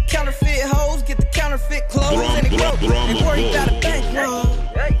 Counterfeit hoes, get the counterfeit clothes, and it broke. Ain't worried about a bankroll.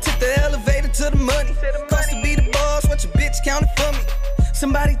 Took the elevator to the money. Cost to be the boss, what your bitch counted for me.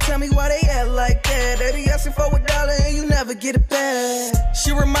 Somebody tell me why they act like that. They be asking for $1 and you never get it back.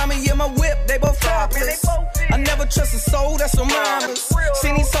 She remind me of my whip, they both topless. I never trust a soul that's so mindless.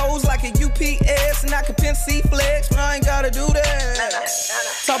 Seen these hoes like a UPS and I can pin C-flex, but I ain't gotta do that.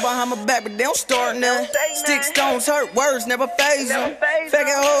 Talk behind my back, but they don't start nothing. Sticks, stones hurt, words never phase them.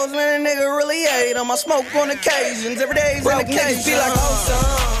 Faggot hoes, man, a nigga really hate them. I smoke on occasions, every day's an occasion. Be like, oh, son.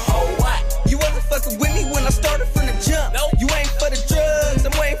 Oh, what? You wasn't fucking with me when I started from the jump. Nope. You ain't for the drugs,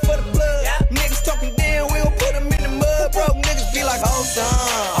 I'm waiting for the blood. Yeah. Niggas talking down, we don't put them in the mud. Broke niggas be like, oh, son.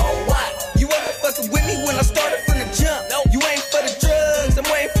 Oh, what? You wasn't fucking with me when I started from the jump. Nope. You ain't for the drugs, I'm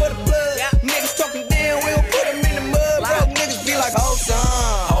waiting for the blood. Yeah. Niggas talking down, we don't put them in the mud. Broke niggas be like, oh, son.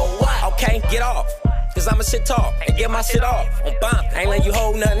 Oh, what? Okay, get off. Cause I'ma shit talk and get my shit off. On bomb, I ain't letting you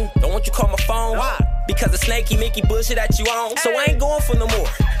hold nothing. Don't want you call my phone. Why? Because the snaky Mickey bullshit that you on. So I ain't going for no more.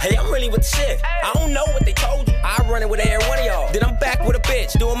 Hey, I'm really with the shit. I don't know what they told you. I run it with every one of y'all. Then I'm back with a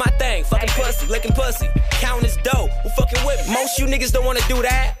bitch, doing my thing. Fucking pussy, licking pussy. Counting this dough. Who fucking with me? Most you niggas don't wanna do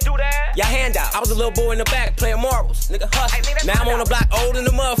that. Y'all hand out. I was a little boy in the back playing marbles. Nigga hustling. Now I'm on the block old in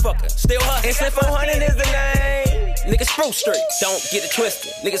the motherfucker. Still hustling. And Slip 400 is the name. Niggas Spruce Street. Don't get it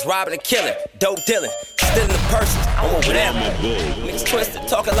twisted. Niggas robbing and killing. Dope dealing. Stealing the purses. I'm over whatever. Niggas twisted.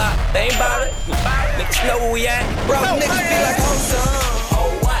 Talk a lot. They ain't bout it. Niggas know where we at. Bro, niggas be like, oh, son.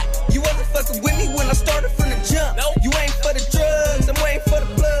 Oh, what? You wasn't fucking with me when I started from the jump. Nope. You ain't for the drugs, I'm waiting for the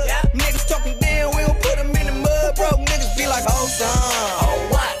blood. Yeah. Niggas talking down, we don't put them in the mud. Bro, niggas be like, oh, son. Oh,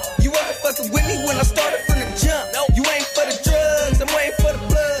 what? You wasn't fucking with me when I started from the jump. Nope. You ain't for the drugs, I'm waiting for the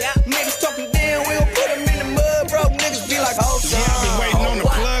blood. Yeah. Niggas talking down, we don't put them in the mud. Bro, niggas be like, oh, son. Yeah, I've been waiting on the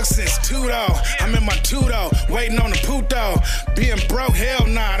plug judo, waiting on the puto. Being broke, hell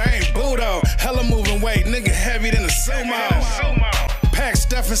nah, that ain't Budo. Hella moving weight, nigga heavy than a sumo. Pack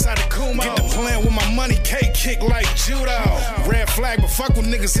stuff inside the Kumo. Get the plan with my money, cake kick like judo. Red flag, but fuck with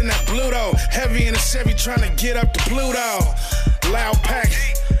niggas in that Bluto. Heavy in the Chevy trying to get up to Pluto. Loud pack,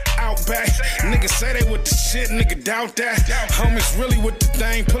 Outback. Niggas say they with the shit, nigga doubt that. Homies really with the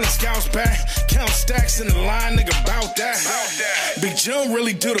thing, pulling scouts back. Count stacks in the line, nigga bout that. Big June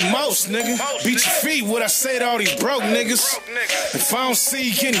really do the most, nigga. Beat your feet, what I say to all these broke niggas. If I don't see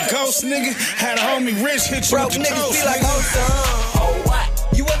you getting ghost, nigga, had a homie Rich hit you broke with the niggas toast, be like, nigga. oh what?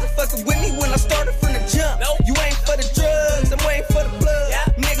 You wasn't fucking with me when I started from the jump. Nope. You ain't for the drugs, I'm waiting for the blood. Yeah.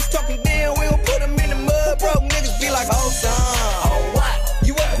 Niggas talking down, we don't put them in the mud. Broke niggas be like, oh what?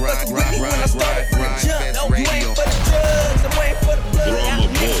 You wasn't fucking with me when I started from the jump. Nope. You ain't for the drugs, I'm waiting for the blood. Yeah.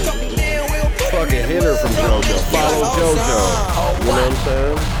 Niggas talking down, we don't put them in the mud. Fucking hit her from JoJo. Follow JoJo. You know what I'm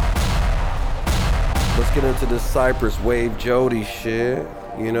saying? Let's get into this Cypress Wave Jody shit.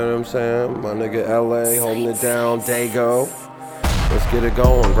 You know what I'm saying? My nigga LA holding it down. Dago. Let's get it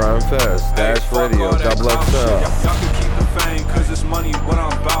going, Grind Fest, Dash Radio, Double XL. Y'all can keep the fame, cause it's money what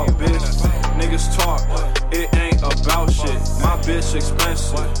I'm about, bitch. Niggas talk, it ain't about shit. My bitch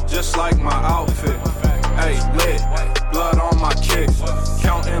expensive, just like my outfit. Hey, lit, blood on my kicks.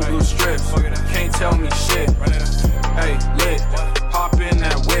 Counting blue strips, can't tell me shit. Hey, lit, hop in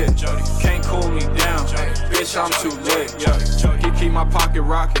that whip. Can't cool me down, bitch, I'm too lit. Yeah, keep my pocket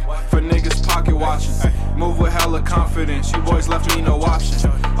rocking, for niggas pocket watching. Move with hella confidence, you boys left me no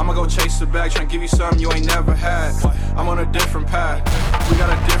option. I'ma go chase the bag, tryna give you something you ain't never had. I'm on a different path, we got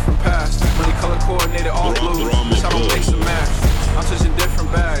a different past. Money color coordinated, all blue, bitch, I don't mix and match. I'm touching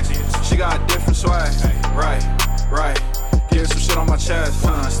different bags, she got different swag. Right, get some shit on my chest.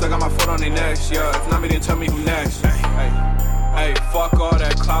 Still got my foot on their necks, yeah. If not me, then tell me who next. Hey, fuck all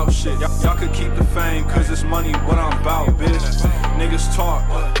that clout shit. Y'all could keep the fame, cause it's money what I'm about, bitch. Niggas talk,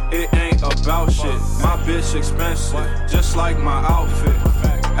 it ain't about shit. My bitch expensive, just like my outfit.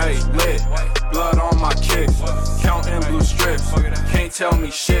 Hey, lit, blood on my kicks. Counting blue strips, can't tell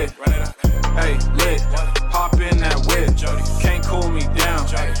me shit. Hey, lit, hop in that whip. Can't cool me down,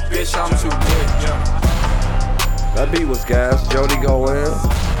 bitch, I'm too lit. That beat was gas. Jody go in.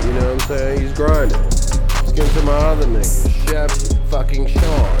 You know what I'm saying? He's grinding. Let's get into my other nigga, Chef fucking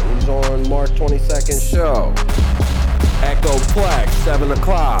Sean. He's on March 22nd show. Echo Plex, 7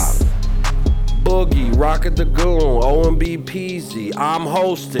 o'clock. Boogie, Rocket the Goon, OMB Peasy. I'm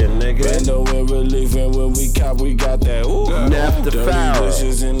hosting, nigga. Bando and relief, and when we cop, we got that. Ooh, Nep the Farrah.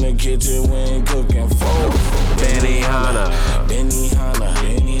 Dishes in the kitchen, we ain't cooking for. Benihana. Benihana.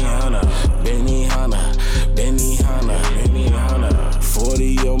 Benihana. Benihana. Benihana. Benihana.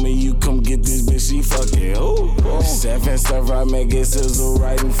 40 on me, you come get this bitch, she fucking. Ooh. 7 stuff, I make it sizzle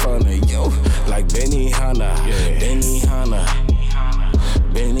right in front of you. Like Benihana. Benihana.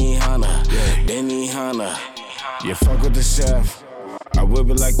 Benihana, Benihana. You fuck with the chef, I whip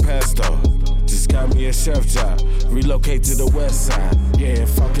it like pesto. Just got me a chef job, relocate to the west side. Yeah,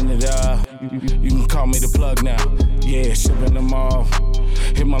 fucking it up. You can call me the plug now. Yeah, shipping them off.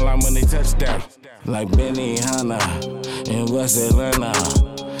 Hit my line when they touch down. Like Benihana in West Atlanta.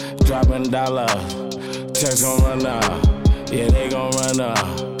 Dropping dollars, checks gon' run up. Yeah, they gon' run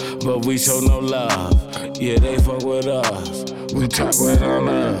up, but we show no love. Yeah, they fuck with us. We talk with on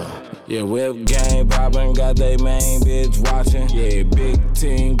her. Yeah, whip game poppin', got they main bitch watchin'. Yeah, big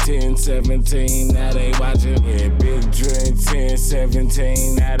team, 10-17, now they watchin'. Yeah, big drink,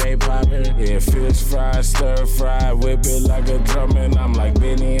 10-17, now they poppin'. Yeah, fish fry, stir fry, whip it like a drummin'. I'm like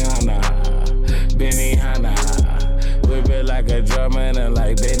Benihana, Benihana. Whip it like a drummin' and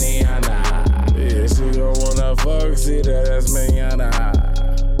like Benihana. Yeah, she gon' wanna fuck, see that's manana.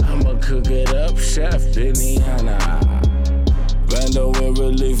 I'ma cook it up, Chef Benihana. Bando and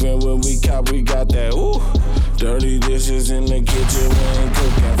relief, and when we cop, we got that. Ooh, dirty dishes in the kitchen, we ain't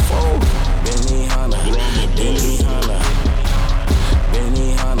cooking for. Benihana, Benihana,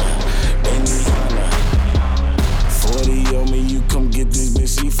 Benihana, Benihana. 40 on me, you come get this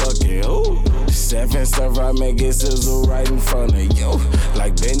bitch, she fucking. Ooh, 7 stuff, I make it sizzle right in front of you.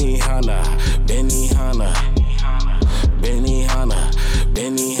 Like Benihana, Benihana, Benihana,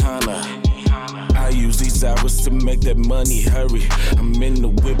 Benihana. I use these hours to make that money hurry. I'm in the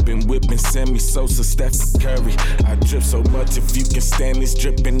whipping, Sammy Sosa, Stephen Curry. I drip so much, if you can stand this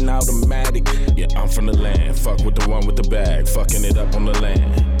dripping automatic. Yeah, I'm from the land, fuck with the one with the bag, fucking it up on the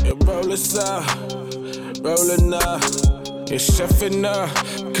land. Yeah, rollin' up, rollin' up. It's chefing up,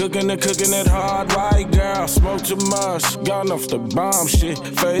 cooking it hard, white girl, smoke too much, gone off the bomb shit,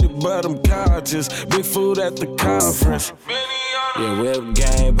 faded but I'm conscious, big food at the conference. Yeah, whip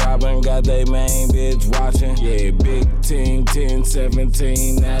game poppin', got they main bitch watching. Yeah, big team 10,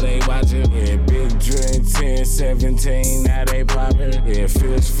 17, now they watching. Yeah, big drink 10, 17, now they poppin'. Yeah,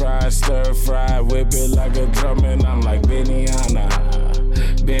 fish fry, stir fry, whip it like a drumming. I'm like Benihana,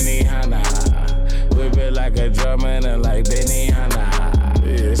 Benihana. Whip it like a drumming and like Benihana.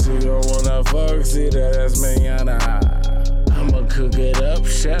 Yeah, she don't wanna fuck, see that's manana. I'ma cook it up,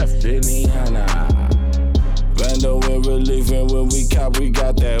 Chef Benihana. Bando and relief, and when we cop, we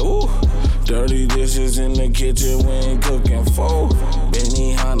got that, ooh. Dirty dishes in the kitchen, we ain't cooking food.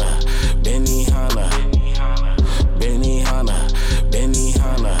 Benihana, Benihana, Benihana,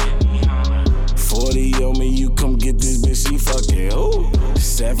 Benihana. 40 on me, you come get this bitch, she fucking, ooh.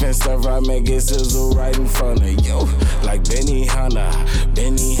 7 stuff, I make it sizzle right in front of you. Like Benihana,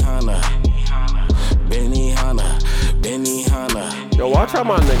 Benihana, Benihana, Benihana. Yo, watch how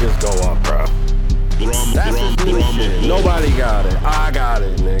my niggas go up, bro. That's his new shit. Nobody got it. I got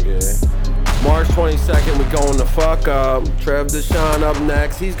it, nigga. March 22nd, we going the fuck up. Trev Deshawn up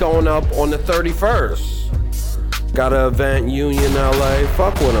next. He's going up on the 31st. Got an event, Union, LA.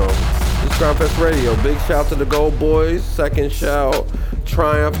 Fuck with him. This is Groundfest Radio. Big shout to the Gold Boys. Second shout,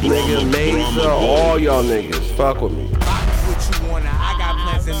 Triumph, nigga, Mesa, all y'all niggas. Fuck with me. What you wanna? I got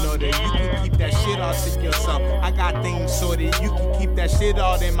plans in order. You can keep that shit all to yourself. I got things sorted. You can keep that shit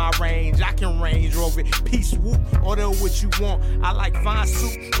all in my range. I can Range Rover, peace whoop. Order what you want. I like fine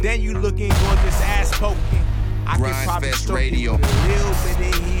soup. Then you looking gorgeous, ass poking. I can probably Fest stroke Radio. you with a little bit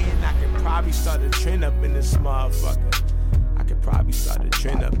in here, and I can probably start a trend up in this motherfucker. I could probably start a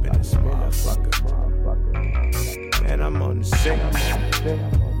trend up in this motherfucker. Man, I'm on the sick.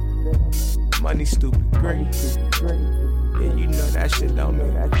 Money stupid great. Yeah, you know that shit don't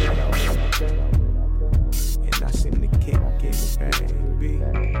mean that shit. And I seen the kick get baby.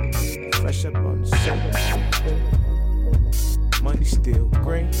 Fresh up on the set. Money still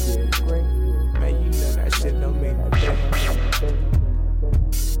great. Man, you know that shit don't mean that shit.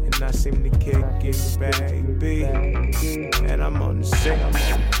 And I seen the kick get baby. And I'm on the set.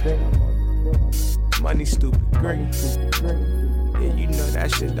 Money stupid great. Yeah, you know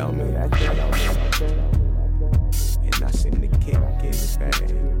that shit don't mean that shit. And I seen the kick get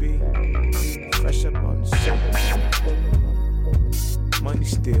baby. Fresh up on the set. Money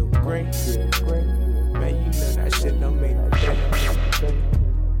still great. Man, you know that shit don't mean that shit.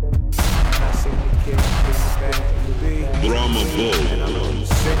 And I seen the kick get baby. Drama Bull. And I'm on the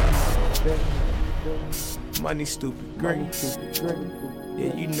set. Money stupid great.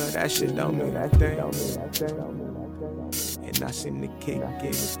 Yeah, you know that shit don't mean that thing. And I seen the kick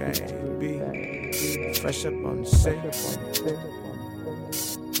get baby. Fresh up on the set.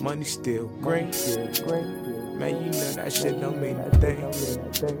 Money still great. Man, you know that shit don't mean a thing.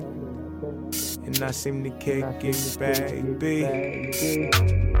 And I seen the kick get baby.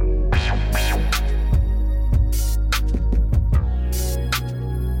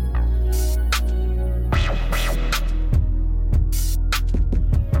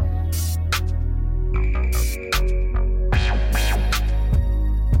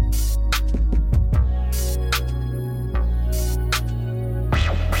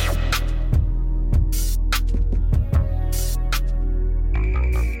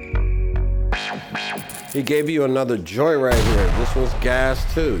 He gave you another joint right here. This one's gas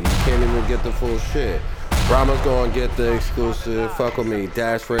too. You can't even get the full shit. Brahma's gonna get the exclusive. Fuck with me.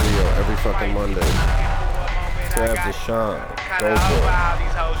 Dash Radio every fucking Monday. Trev Deshawn. Go for it.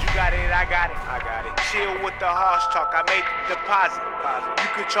 These hoes, you got it, I got it. Chill with the harsh talk, I made the deposit. You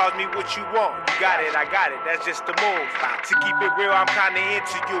can charge me what you want. You got it, I got it. That's just the move. To keep it real, I'm kinda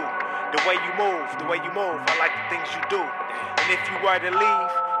into you. The way you move, I like the things you do. And if you were to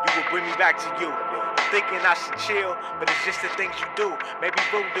leave, you would bring me back to you. Thinking I should chill, but it's just the things you do. Maybe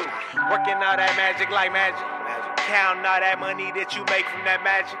voodoo, working all that magic like magic. Counting all that money that you make from that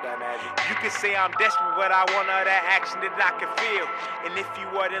magic. You can say I'm desperate, but I want all that action that I can feel. And if you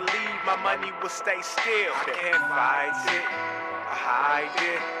were to leave, my money will stay still. I can't fight it, I hide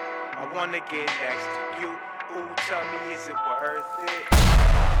it. I wanna get next to you. Ooh, tell me, is it worth it?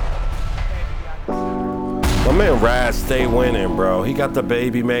 My man Raz stay winning, bro. He got the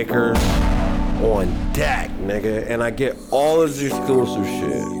baby makers on deck, nigga, and I get all his exclusive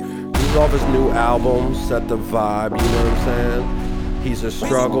shit. This is off his new album, Set the Vibe, you know what I'm saying? He's a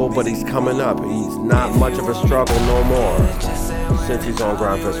struggle, but he's coming up. He's not much of a struggle no more since he's on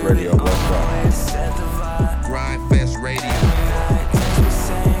Grindfest Radio. Let's go. Grindfest Radio.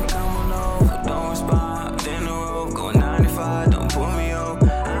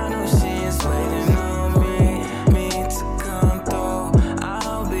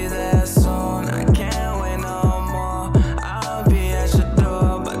 I'll be there soon. I can't wait no more. I'll be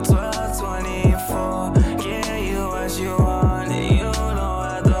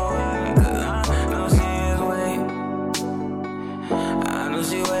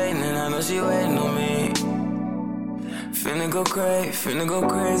go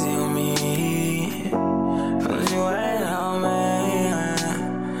crazy on me. Feeling she waiting on me.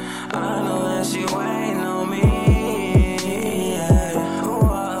 I know that she waiting on me. Yeah. Ooh,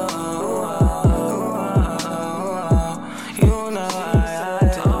 you know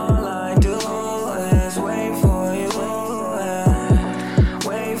all I do is wait for you.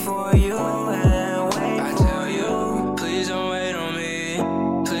 Wait for you and wait. I tell you, please don't wait on me.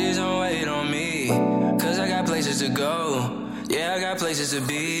 Please don't wait on me. Cause I got places to go. Yeah, I got places to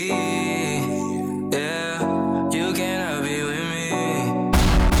be. Yeah, you cannot be with me.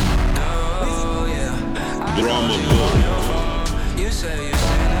 Oh, yeah. Drama You say you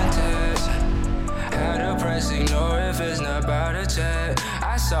sent a text. Had to press ignore if it's not about a chat.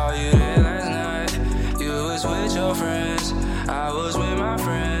 I saw you there last night. You was with your friends. I was with my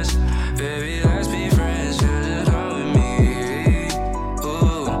friends. Baby, let's be friends. You just come with me.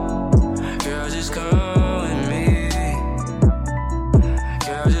 Ooh, girl, just come.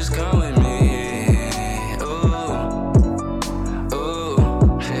 Just come with me. Ooh, ooh,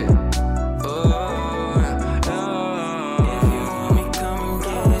 shit. Ooh, if you want me, come and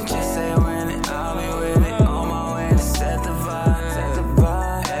get it. Just say when it, I'll be with it. On my way to set the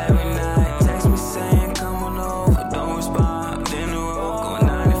vibe. Every night, text me saying, come on over. Don't respond. In the road, going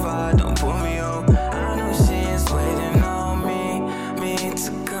 95. Don't pull me over. I know she is waiting on me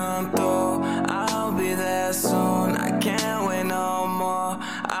to come through. I'll be there soon. I can't wait no more.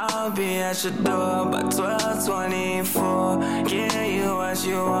 I'll be at your door by 12:24. Give you what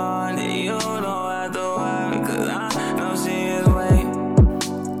you want, and you don't have to worry. Cause I know she is waiting.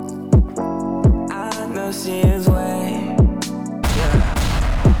 I know she is waiting.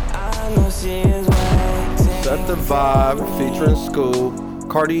 Yeah, I know she is waiting. Set the Vibe featuring Scoop.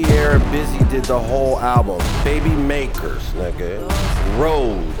 Cartier and Busy did the whole album. Baby Makers, nigga.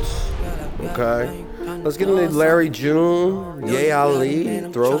 Rhodes. Okay. Let's get into Larry June, Ye Ali,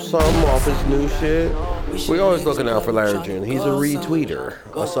 throw something off his new shit. We always looking out for Larry June. He's a retweeter,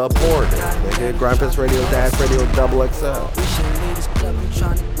 a supporter. Nigga, Grindfest Radio, Dash Radio, XXL. We should leave this club, I'm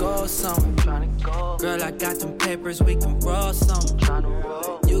tryna go something. Girl, I got them papers, we can roll something.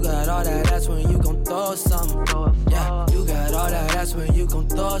 You got all that, that's when you gon' throw something. Yeah, you got all that, that's when you gon'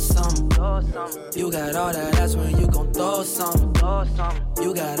 throw something. You got all that, that's when you gon' throw something.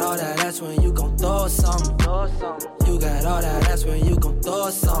 You got all that, that's when you gon' throw something. You got all that, that's when you gon' throw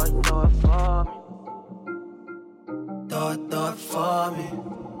something. Throw it for me.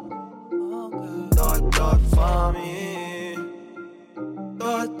 Throw it for me.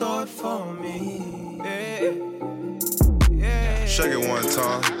 Throw it for me. Yeah. Shake it one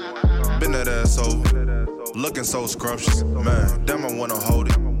time. Bend that ass over. Looking so scrumptious. Man, damn, I wanna hold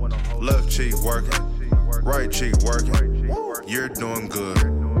it. Left cheek working. Right cheek working. You're doing good.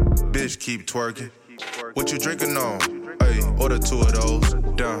 Bitch, keep twerking. What you drinking on? Hey, order 2 of those.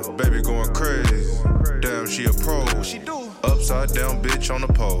 Damn, baby going crazy. Damn, she a pro. She do. Upside down bitch on the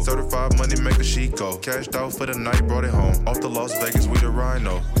pole. Certified money maker, she go. Cashed out for the night, brought it home. Off to Las Vegas, we the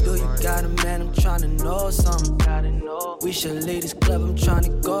Rhino. Do you got a man? I'm tryna know something. We should leave this club, I'm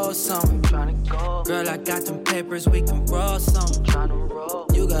tryna go something. Girl, I got them papers, we can roll something.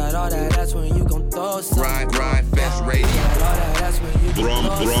 You got all that, that's when you gon' throw something. Grindfest Radio. You got all that, that's when you gon' throw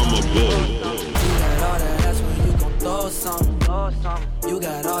something. Bull. You got all that, that's when you gon' throw something. You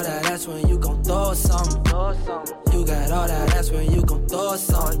got all that, that's when you gon' throw something. You got all that, that's when you gon' throw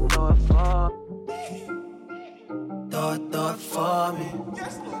something. Throw it for me.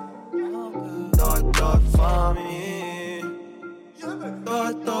 Throw it for me.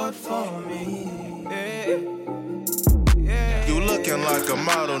 Throw it for me. You looking like a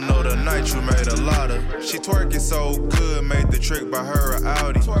model, know the night you made a lot of. She twerking so good, made the trick by her a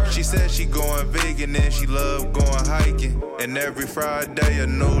Audi. She said she going vegan and she love going hiking. And every Friday a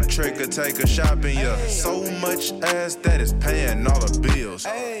new trick to take her shopping, yeah. So much ass that is paying all the bills.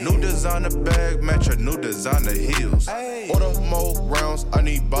 New designer bag, match her new designer heels. Order more rounds, I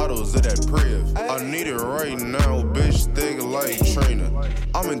need bottles of that Priv. I need it right now, bitch, thick like Trina.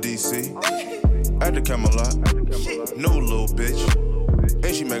 I'm in DC, at the Camelot. New little bitch,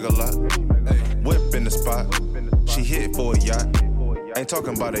 and she make a lot. Whip in the spot, she hit for a yacht. Ain't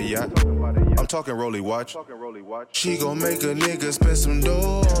talking about a yacht, I'm talking Rolly watch. She gon' make a nigga spend some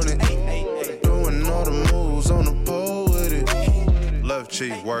dough on it. Doing all the moves on the pole with it. Left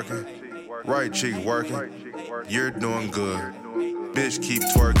cheek working, right cheek working. You're doing good, bitch keep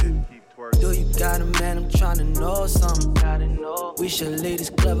twerking. Do you got a man? I'm tryna know something. We should leave this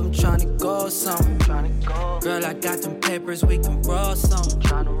club, I'm tryna go something. Girl, I got them papers, we can roll something.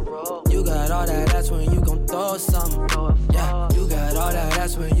 You You got all that, that's when you gon' throw something. Yeah, you got all that,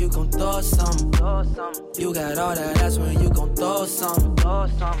 that's when you gon' throw something. You got all that, that's when you gon' throw something.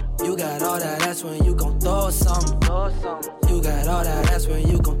 You got all that, that's when you gon' throw something. You got all that, that's when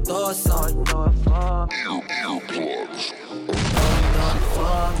you gon' throw something.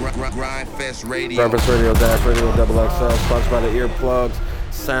 Grindfest Radio. Grindfest Radio, Dash Radio, Double XL, sponsored by the Earplugs,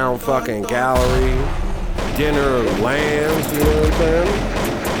 Sound fucking Gallery, Dinner Lands, you know what I'm saying?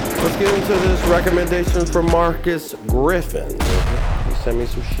 Let's get into this recommendation from Marcus Griffin. He sent me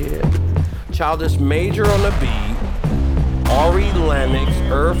some shit. Childish Major on the beat, Ari Lennox,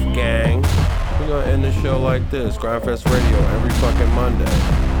 Earth Gang. We're gonna end the show like this. Grindfest Radio every fucking Monday.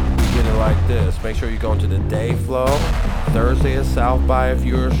 We get it like this. Make sure you go into the Day Flow. Thursday is South by if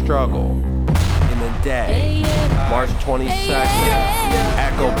you're a struggle. In the day, March 22nd,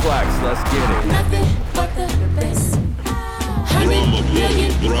 Echoplex. Let's get it. Nothing but the best. 100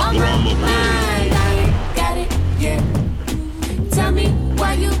 million on my mind. I ain't got it yet. Tell me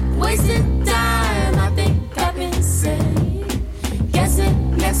why you wasting time. I think I've been saying.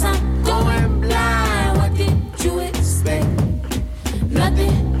 Guessing next time going blind. What did you expect?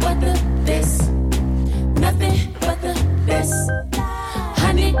 Nothing but the best. Nothing but the best.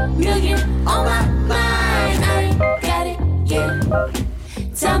 100 million on my mind. I ain't got it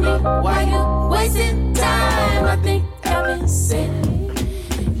yet. Tell me why you wasting time. I think I've been saying.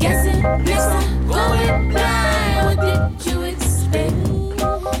 Guessing next time going blind. What did you expect?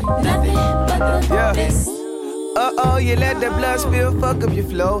 Nothing but the best. Uh-oh, you let the blood spill, fuck up your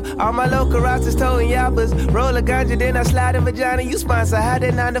flow. All my local rocks is towing yabbas. Roll a ganja, then I slide in vagina. You sponsor, how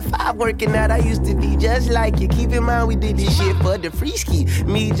that 9 to 5 working out. I used to be just like you. Keep in mind, we did this shit for the free ski.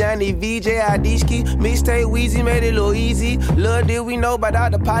 Me, Johnny, VJ, Adishki. Mixtape Weezy made it a little easy. Little did we know about all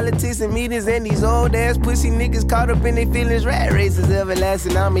the politics and meetings and these old ass pussy niggas caught up in their feelings. Rat races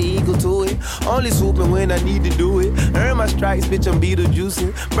everlasting, I'm an eagle to it. Only swooping when I need to do it. Earn my stripes, bitch, I'm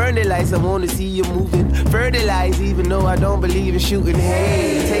Beetlejuicing. Burn the lights, I wanna see you moving. Fertilize, even though I don't believe in shooting.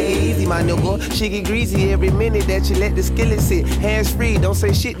 Hey, take it easy, my nigga. She get greasy every minute that you let the skillet sit. Hands free, don't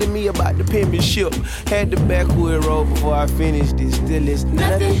say shit to me about the penmanship. Had the backwood roll before I finished this. Still is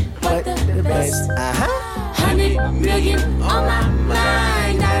nothing but the best. 100 million on my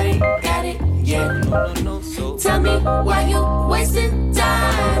mind. I ain't got it yet. Tell me why you wasting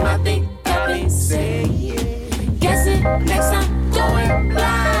time. I think I've been saying. Guessing next time going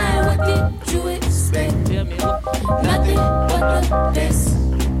blind. What did you expect? Nothing but the best.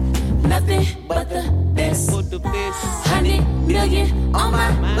 Nothing but the best. 100 million on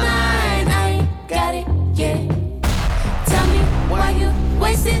my mind. I ain't got it yet. Tell me why you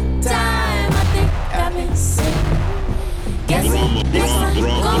wasting time. I think I've been saying. Guessing next time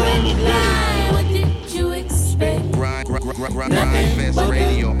going blind. What did you expect? Nothing but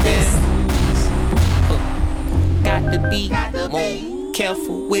the best. Got to be more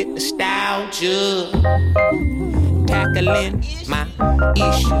careful with nostalgia. Tackling my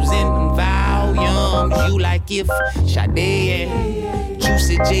issues in them volumes. You like if Sade and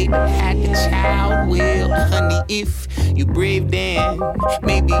Juicy J had the child. Well, honey, if you brave, then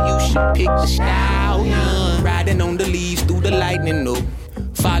maybe you should pick the stallion. Riding on the leaves through the lightning, no.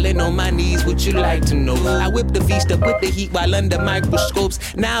 Falling on my knees, would you like to know? I whip the feast up with the heat while under microscopes.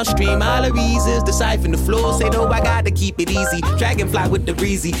 Now stream all the reasons, decipher the flow. Say no, I gotta keep it easy. Dragonfly with the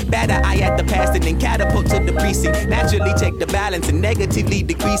breezy. Batter eye at the past and then catapult to the precinct. Naturally take the balance and negatively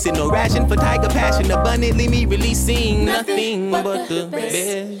decreasing. No ration for tiger passion, abundantly me releasing. Nothing but the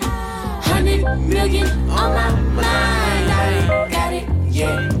best. 100 million on my mind. I ain't got it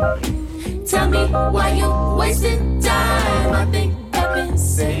yet. Tell me why you wasting time. I think I've been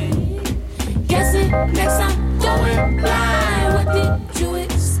saying. Guessing next time going blind. What did you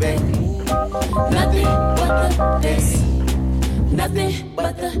expect? Nothing but the best. Nothing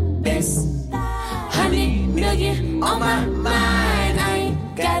but the best. 100 million on my mind. I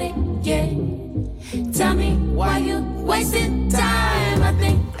ain't got it yet. Tell me why you wasting time. I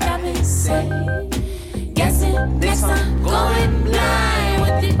think I've been saying. Guessing next time going blind.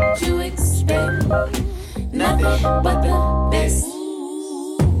 What did you expect? Nothing but the best.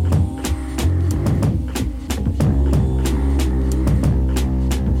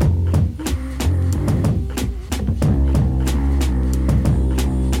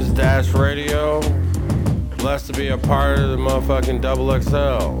 Dash Radio. Blessed to be a part of the motherfucking Double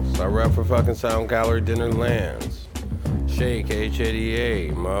XLs. I rep for fucking Sound Gallery Dinner Lands. Shake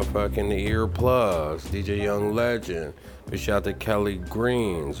H88, motherfucking the Earplugs, DJ Young Legend. Big shout to Kelly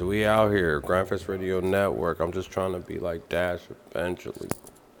Greens. We out here, Grindfest Radio Network. I'm just trying to be like Dash eventually.